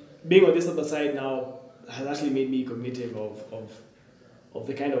being on this other side now has actually made me cognitive of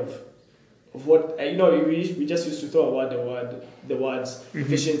the kind of what we just used to throw about the words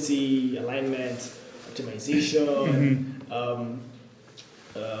efficiency, alignment, optimization,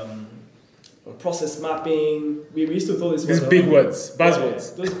 process mapping. We used to throw these big words,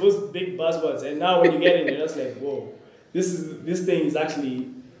 buzzwords. Yeah, those big buzzwords. And now when you get in, you're just like, whoa, this thing is actually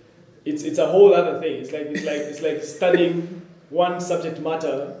it's a whole other thing. It's like studying one subject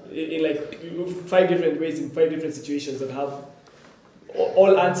matter in like 5 different ways in 5 different situations that have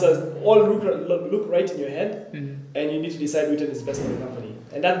all answers, all look right in your head, and you need to decide which one is best for the company.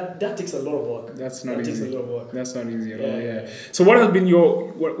 And that takes a lot of work. That's not easy. Takes a lot of work. That's not easy at all. Yeah. So what has been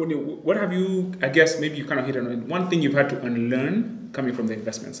what have you? I guess maybe you kind of hit on it. One thing you've had to unlearn coming from the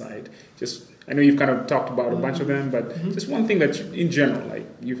investment side. I know you've kind of talked about a bunch of them, but just one thing that in general, like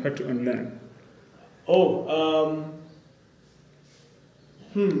you've had to unlearn.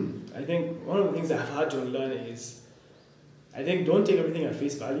 I think one of the things that I've had to unlearn is, I think don't take everything at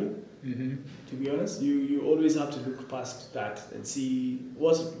face value. To be honest, you always have to look past that and see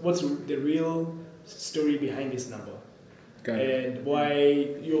what's the real story behind this number. And why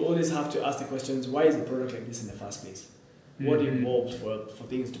you always have to ask the questions, why is the product like this in the first place? What involved for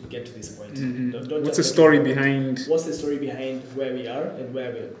things to get to this point? What's the story behind? What's the story behind where we are and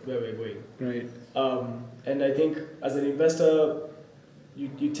where we're going? Right. And I think as an investor,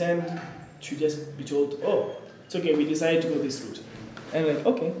 you tend to just be told, oh, it's okay, we decided to go this route. And like,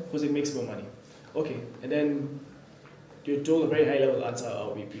 okay, because it makes more money. Okay, and then you're told a very high level answer,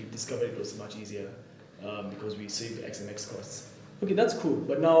 oh, we discovered it was much easier because we saved X and X costs. Okay, that's cool.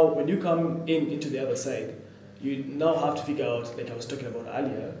 But now when you come into the other side, you now have to figure out, like I was talking about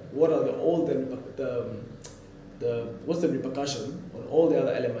earlier, what are what's the repercussion on all the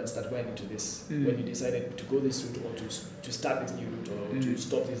other elements that went into this when you decided to go this route or to start this new route or to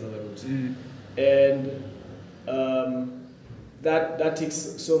stop these other routes. And that takes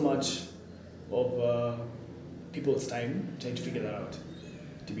so much of people's time trying to figure that out,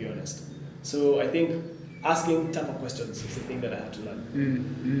 to be honest. So I think asking tougher questions is the thing that I had to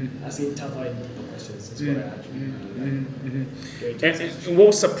learn. Asking tougher and deeper questions is what I had to learn. And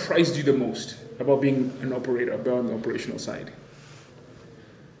what surprised you the most about being an operator, about on the operational side?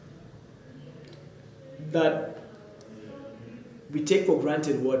 That we take for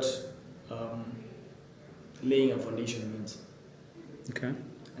granted what laying a foundation means. Okay.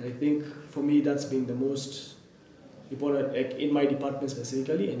 And I think for me that's been the most important, like in my department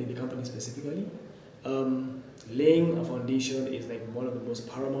specifically and in the company specifically. Laying a foundation is like one of the most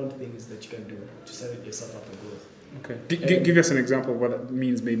paramount things that you can do to set yourself up for growth. Okay. Give us an example of what that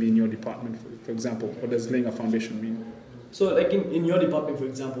means maybe in your department. For example, what does laying a foundation mean? So like in your department, for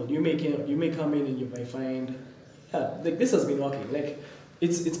example, you may come in and you may find, yeah, like this has been working. Like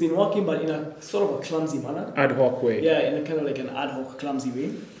it's been working, but in a sort of a clumsy manner. Ad hoc way. Yeah, in a kind of like an ad hoc, clumsy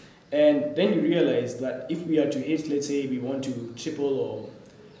way. And then you realize that if we are to hit, let's say we want to triple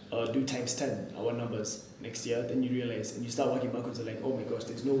or do times 10 our numbers next year, then you realize and you start working backwards and like, oh my gosh,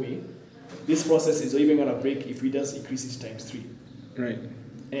 there's no way this process is even gonna break if we just increase it times 3. Right.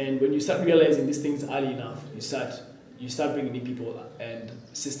 And when you start realizing these things early enough, you start bringing in people and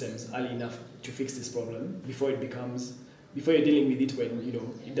systems early enough to fix this problem before you're dealing with it when you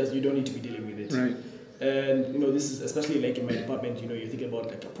don't need to be dealing with it. Right. And this is especially like in my department. You're thinking about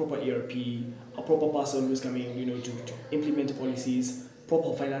like a proper ERP, a proper person who's coming, to implement policies,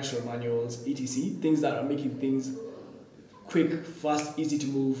 proper financial manuals, etc. Things that are making things quick, fast, easy to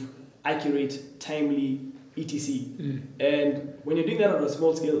move, accurate, timely, etc. And when you're doing that on a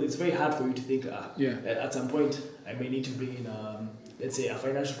small scale, it's very hard for you to think, that at some point I may need to bring in, let's say, a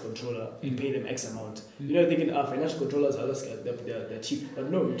financial controller and pay them X amount. Thinking financial controllers are just they're cheap. But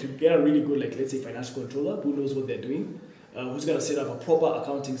no, to get a really good, like let's say, financial controller who knows what they're doing, who's going to set up a proper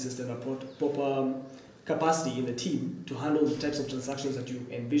accounting system, a proper capacity in the team to handle the types of transactions that you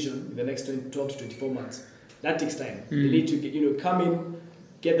envision in the next 12 to 24 months. That takes time. They need to come in,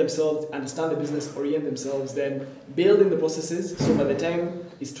 get themselves, understand the business, orient themselves, then build in the processes. So by the time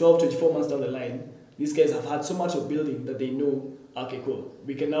it's 12, 24 months down the line, these guys have had so much of building that they know, okay, cool,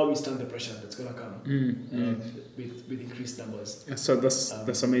 we can now withstand the pressure that's going to come with increased numbers. So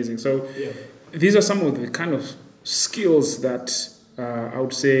that's amazing. So these are some of the kind of skills that I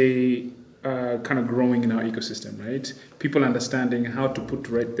would say kind of growing in our ecosystem, right? People understanding how to put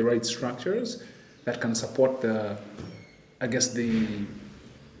the right structures that can support the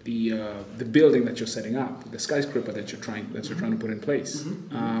building that you're setting up, the skyscraper that you're trying to put in place.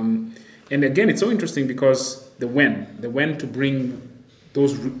 And again, it's so interesting because the when to bring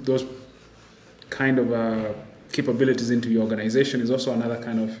those kind of capabilities into your organization is also another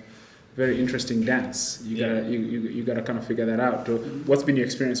kind of very interesting dance. You gotta kind of figure that out. So what's been your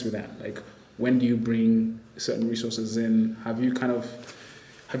experience with that? Like, when do you bring certain resources in? Have you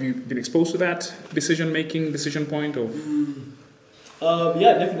been exposed to that decision point of?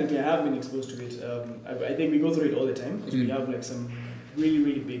 Yeah, definitely. I have been exposed to it. I think we go through it all the time because we have like some really,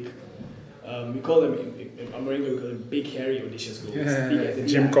 really big. We call them in Amaringa. We call them big, hairy, audacious goals.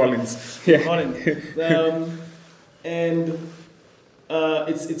 Jim Collins. And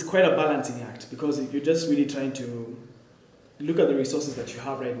it's quite a balancing act because you're just really trying to look at the resources that you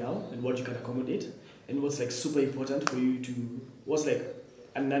have right now and what you can accommodate and what's like super important for you to what's like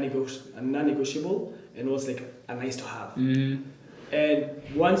a non-negotiable and what's like a nice to have. And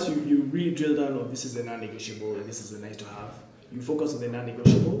once you really drill down on this is a non-negotiable and this is a nice to have, you focus on the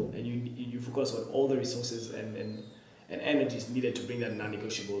non-negotiable and you focus on all the resources and energies needed to bring that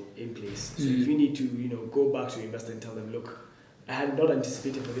non-negotiable in place. So if you need to go back to your investor and tell them, look, I had not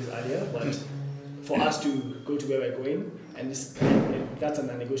anticipated for this earlier, but for us to go to where we're going, and that's a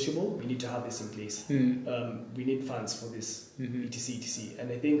non-negotiable, we need to have this in place. We need funds for this, etc.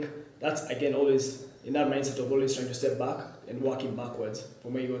 And I think that's, again, always in that mindset of always trying to step back and working backwards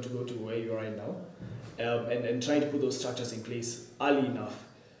from where you want to go to where you are right now, and trying to put those structures in place early enough.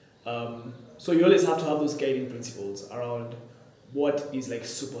 So you always have to have those guiding principles around what is like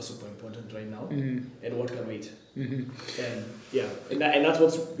super, super important right now and what can wait. And that's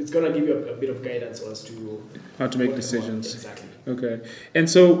it's going to give you a bit of guidance as to how to make decisions. Exactly. Okay. And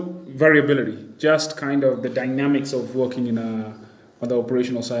so variability, just kind of the dynamics of working on the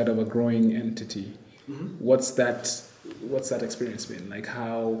operational side of a growing entity. What's that experience been? Like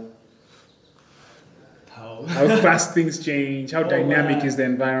how fast things change, how dynamic is the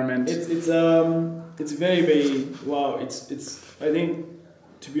environment? It's very, very wow. It's I think,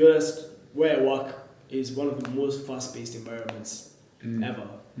 to be honest, where I work is one of the most fast-paced environments ever.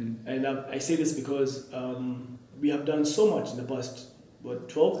 And I say this because we have done so much in the past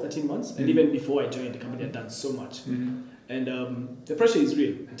 12, 13 months, and even before I joined the company, I've done so much. And the pressure is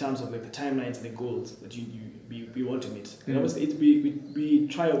real in terms of like the timelines and the goals that we want to meet. And obviously, we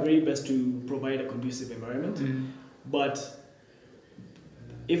try our very best to provide a conducive environment. But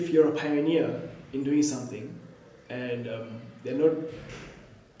if you're a pioneer in doing something, and there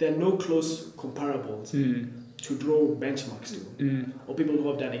are no close comparables to draw benchmarks to, or people who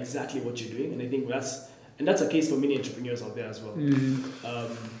have done exactly what you're doing, and I think that's a case for many entrepreneurs out there as well.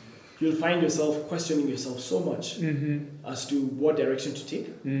 You'll find yourself questioning yourself so much as to what direction to take,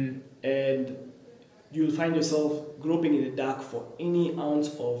 and you'll find yourself groping in the dark for any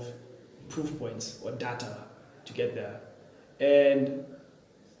ounce of proof points or data to get there. And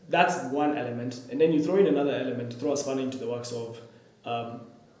that's one element, and then you throw in another element, throw a spanner into the works of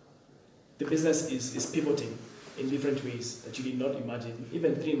the business is pivoting in different ways that you did not imagine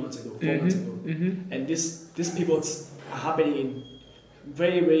even 3 months ago, 4 months ago, and these pivots are happening in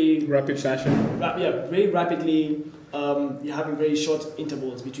very rapid fashion. Very rapidly. You're having very short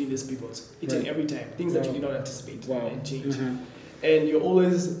intervals between these pivots, each and every time, things that you did not anticipate and change, and you're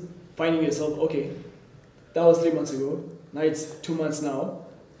always finding yourself, okay, that was 3 months ago, now it's 2 months now.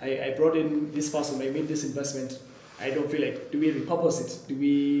 I brought in this person, I made this investment. I don't feel like, do we repurpose it? Do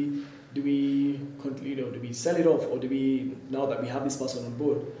we sell it off, or do we, now that we have this person on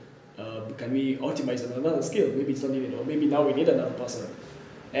board, can we optimize on another skill? Maybe it's not needed, or maybe now we need another person.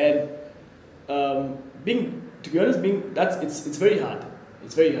 And to be honest, it's very hard.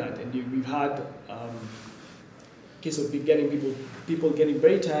 It's very hard, and we've had case of people getting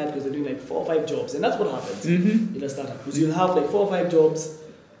very tired because they're doing like 4 or 5 jobs, and that's what happens in a startup. Because you'll have like 4 or 5 jobs,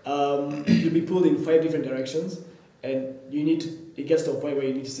 you'll be pulled in 5 different directions, and it gets to a point where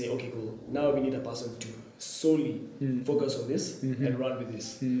you need to say, okay, cool, now we need a person to solely focus on this and run with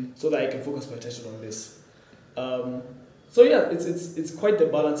this, so that I can focus my attention on this. So yeah, it's quite the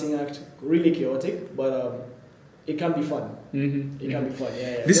balancing act, really chaotic, but it can be fun. It can be fun.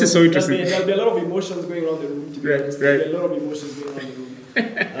 Yeah. This is so interesting. There'll be a lot of emotions going around the room. To be honest, there'll be a lot of emotions going around the room.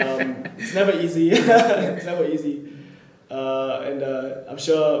 It's never easy. It's never easy. And I'm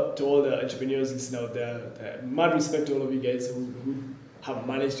sure to all the entrepreneurs listening out there, mad respect to all of you guys who have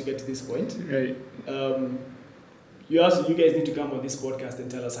managed to get to this point. Right. You guys need to come on this podcast and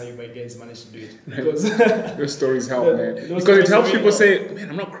tell us how you guys managed to do it. Because those stories help, man. Because it helps people say, man,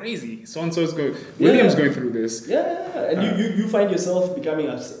 I'm not crazy. So-and-so's William's going through this. Yeah. And you find yourself becoming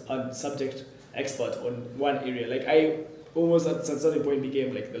a subject expert on one area. Like I almost at some certain point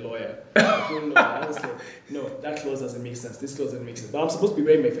became like the lawyer. I was like, no, that clause doesn't make sense. This clause doesn't make sense. But I'm supposed to be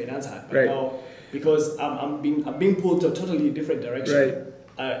wearing my finance hat. But now, because I'm being pulled to a totally different direction,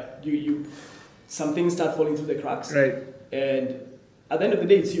 some things start falling through the cracks. Right. And at the end of the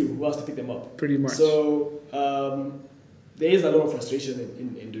day, it's you who has to pick them up. Pretty much. So there is a lot of frustration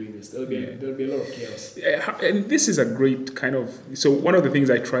in doing this. There'll be a lot of chaos. And this is a great kind of... So one of the things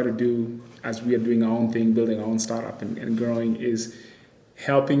I try to do as we are doing our own thing, building our own startup and growing, is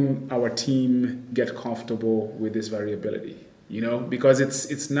helping our team get comfortable with this variability. Because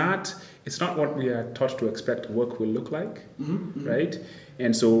it's not what we are taught to expect work will look like, right?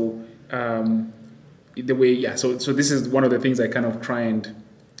 And so... So this is one of the things I kind of try and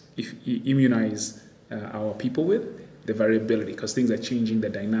immunize our people with, the variability, because things are changing, they're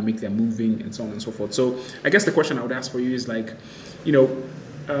dynamic, they're moving, and so on and so forth. So I guess the question I would ask for you is like,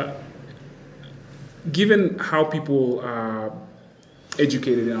 given how people are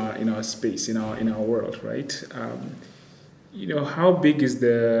educated in our space, in our world, right? How big is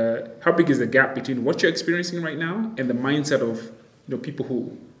the gap between what you're experiencing right now and the mindset of people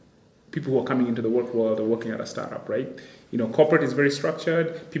who are coming into the work world or working at a startup, right? Corporate is very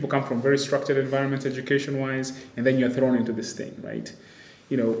structured. People come from very structured environments, education-wise, and then you're thrown into this thing, right?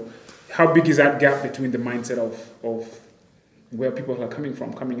 How big is that gap between the mindset of where people are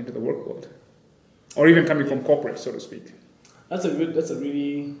coming into the work world, or even coming from corporate, so to speak? That's a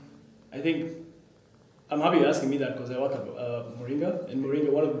really, I think, I'm happy you're asking me that because I work at Moringa, and Moringa,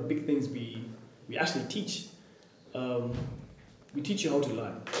 one of the big things we actually teach. We teach you how to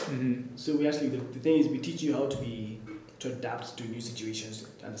learn. So the thing is, we teach you how to adapt to new situations,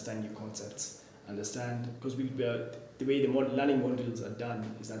 to understand new concepts, because the way the learning modules are done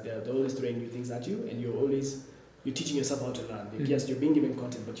is that they're always throwing new things at you, and you're teaching yourself how to learn. Yes, you're being given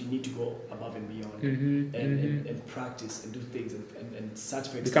content, but you need to go above and beyond and practice and do things and search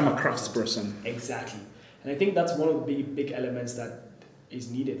for. Become a craftsperson. Exactly, and I think that's one of the big elements that is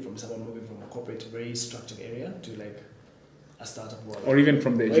needed from someone moving from a corporate, very structured area to like a startup world. Or even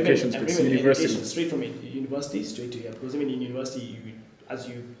from the education space, university. Straight from university, straight to here. Because even in university, as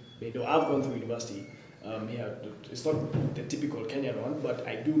you may know, I've gone through university. It's not the typical Kenyan one, but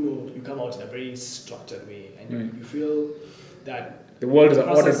I do know you come out in a very structured way, and you feel that the world is an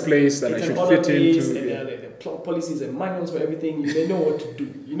ordered place that I should fit into. And there are policies and manuals for everything. You know what to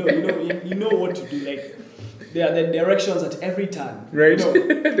do. You know what to do. Like there are the directions at every turn. Right.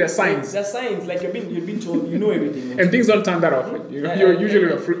 There are signs. There are signs. Like you've been told. You know everything. And things don't turn that often. You're usually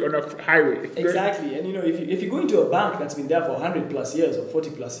on a highway. Exactly. And if you go into a bank that's been there for 100+ years or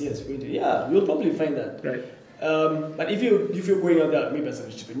 40+ years, you'll probably find that. Right. But if you're going out there maybe as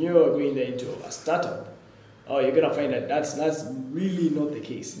an entrepreneur or going there into a startup, you're gonna find that that's really not the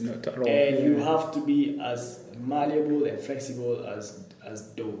case. Not at all. And you have to be as malleable and flexible as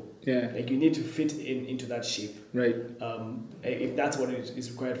dough. Yeah. Like you need to fit into that shape. Right. If that's what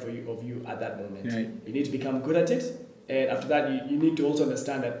is required of you at that moment. Right. You need to become good at it, and after that, you need to also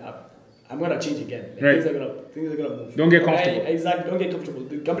understand that I'm gonna change again. Like Right. Things are gonna move. Don't get comfortable. Exactly. Don't get comfortable.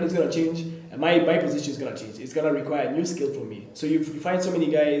 The company is gonna change, and my position is gonna change. It's gonna require a new skill from me. So you find so many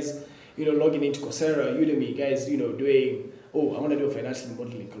guys, logging into Coursera, Udemy, guys, doing, I want to do a financial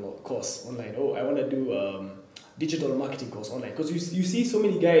modeling course online. I want to do digital marketing course online. Because you see so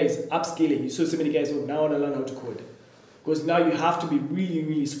many guys upscaling. You saw so many guys, now I want to learn how to code. Because now you have to be really,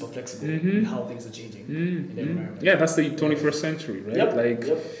 really super flexible in how things are changing in the environment. Yeah, that's the 21st century, right?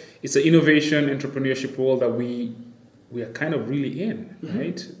 Yep. It's an innovation, entrepreneurship world that we are kind of really in,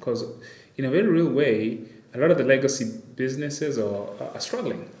 right? Because in a very real way, a lot of the legacy businesses are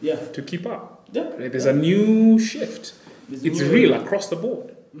struggling to keep up. Yeah. Right? There's a new shift. It's real across the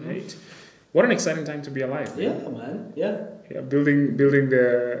board, right? What an exciting time to be alive. Yeah, man. Yeah. Yeah, building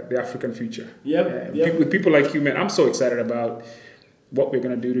the African future. Yep. With people like you, man, I'm so excited about what we're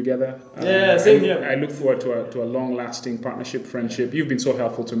going to do together. Same here. I look forward to a long-lasting partnership, friendship. You've been so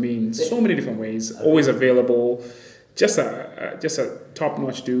helpful to me in so many different ways. Always available. Just a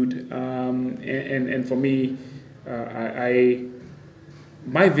top-notch dude. And for me,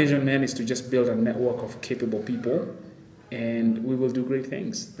 my vision, man, is to just build a network of capable people, and we will do great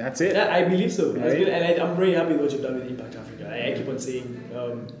things. That's it. Yeah, I believe so. Right? And I'm very happy with what you've done with Impact Africa. I keep on saying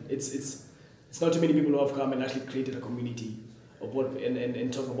it's not too many people who have come and actually created a community of what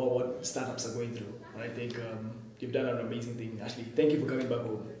and talk about what startups are going through. And I think you've done an amazing thing. Actually, thank you for coming back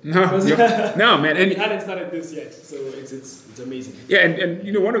home. No, man. And we hadn't started this yet, so it's amazing. Yeah,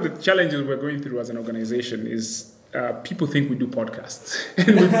 and one of the challenges we're going through as an organization is people think we do podcasts,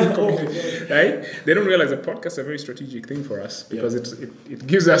 right? They don't realize that podcasts are a very strategic thing for us because it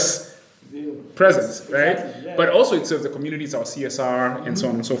gives us presence, right? Exactly, yeah. But also it serves the communities, our CSR, and so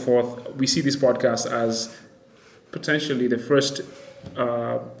on and so forth. We see this podcast as potentially the first,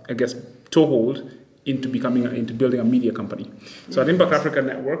 toehold into building a media company. So at Impact Africa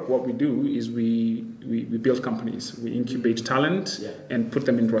Network, what we do is we build companies. We incubate talent and put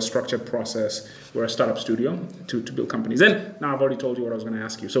them into a structured process. We're a startup studio to build companies. And now I've already told you what I was going to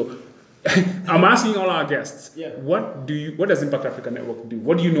ask you. So I'm asking all our guests, what does Impact Africa Network do?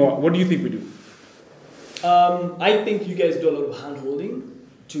 What do you know? What do you think we do? I think you guys do a lot of hand-holding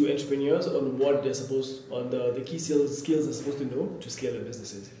to entrepreneurs on what they're supposed, on the key skills they're supposed to know to scale their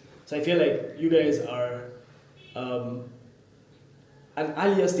businesses. So I feel like you guys are an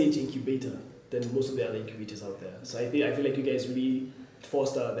earlier stage incubator than most of the other incubators out there. So I feel like you guys really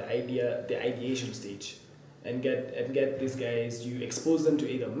foster the ideation stage, and get these guys. You expose them to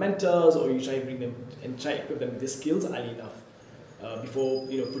either mentors, or you try to bring them and try to give them the skills early enough before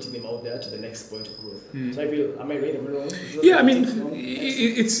putting them out there to the next point of growth. So I feel, am I right? Am I wrong? Yeah, I mean,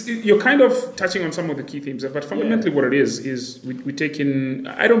 you're kind of touching on some of the key themes, but fundamentally what it is we take in.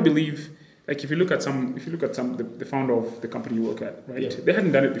 I don't believe, like if you look at the founder of the company you work at, right? They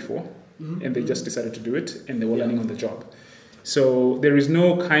hadn't done it before, and they just decided to do it, and they were learning on the job. So there is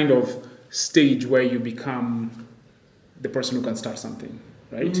no kind of stage where you become the person who can start something.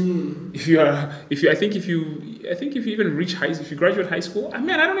 Right? If you even reach if you graduate high school, I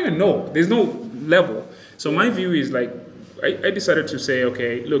don't even know. There's no level. So my view is like, I decided to say,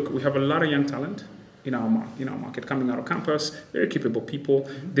 okay, look, we have a lot of young talent in our market coming out of campus, very capable people.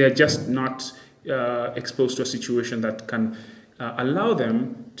 They're just not exposed to a situation that can allow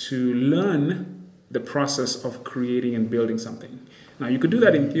them to learn the process of creating and building something. Now, you could do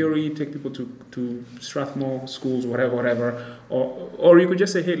that in theory, take people to Strathmore schools, whatever, or you could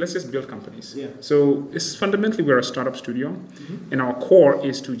just say, hey, let's just build companies. Yeah. So it's fundamentally, we're a startup studio, and our core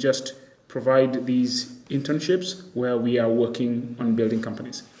is to just provide these internships where we are working on building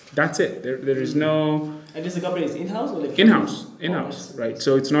companies. That's it. There is no... And is the company in-house? Or like in-house, right?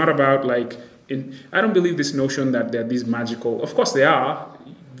 So it's not about I don't believe this notion that there are these magical... Of course, they are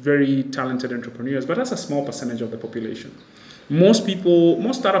very talented entrepreneurs, but that's a small percentage of the population. Most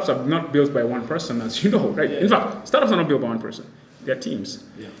startups are not built by one person, as you know, right? In fact, startups are not built by one person. They're teams.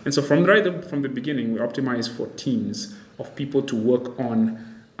 Yeah. And so from the beginning, we optimize for teams of people to work on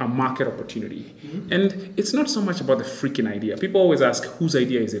a market opportunity. And it's not so much about the freaking idea. People always ask, whose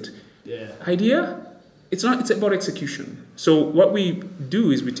idea is it? Idea? It's not. It's about execution. So what we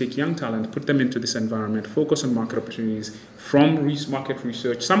do is we take young talent, put them into this environment, focus on market opportunities from market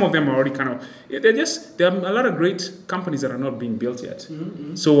research. Some of them are already there are a lot of great companies that are not being built yet.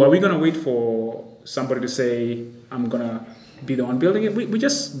 So are we going to wait for somebody to say, I'm going to be the one building it? We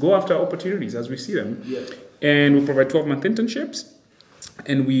just go after opportunities as we see them. And we provide 12-month internships.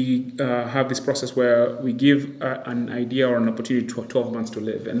 And we have this process where we give an idea or an opportunity to 12 months to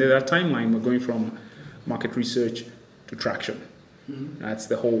live. And there's that timeline, we're going from market research to traction. Mm-hmm. That's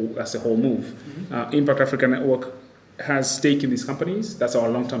the whole move. Mm-hmm. Impact Africa Network has stake in these companies. That's our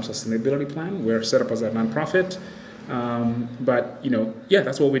long-term sustainability plan. We're set up as a nonprofit. But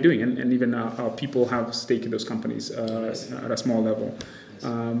that's what we're doing. And even our people have stake in those companies at a small level.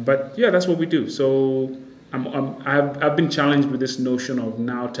 But that's what we do. So I've been challenged with this notion of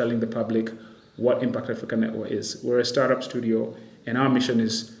now telling the public what Impact Africa Network is. We're a startup studio, and our mission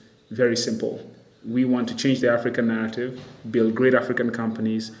is very simple. We want to change the African narrative, build great African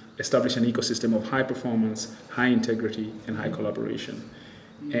companies, establish an ecosystem of high performance, high integrity, and high collaboration.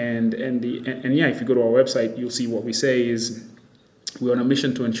 And if you go to our website, you'll see what we say is we're on a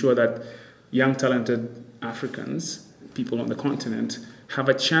mission to ensure that young, talented Africans, people on the continent, have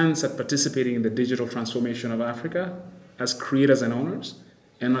a chance at participating in the digital transformation of Africa as creators and owners,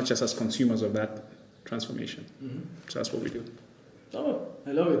 and not just as consumers of that transformation. Mm-hmm. So that's what we do. Oh,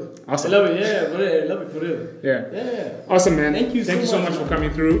 I love it. Awesome. I love it. Yeah, I love it for real. Yeah. Yeah. Awesome, man. Thank you so much for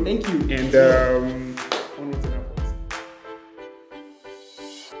coming through. Thank you. And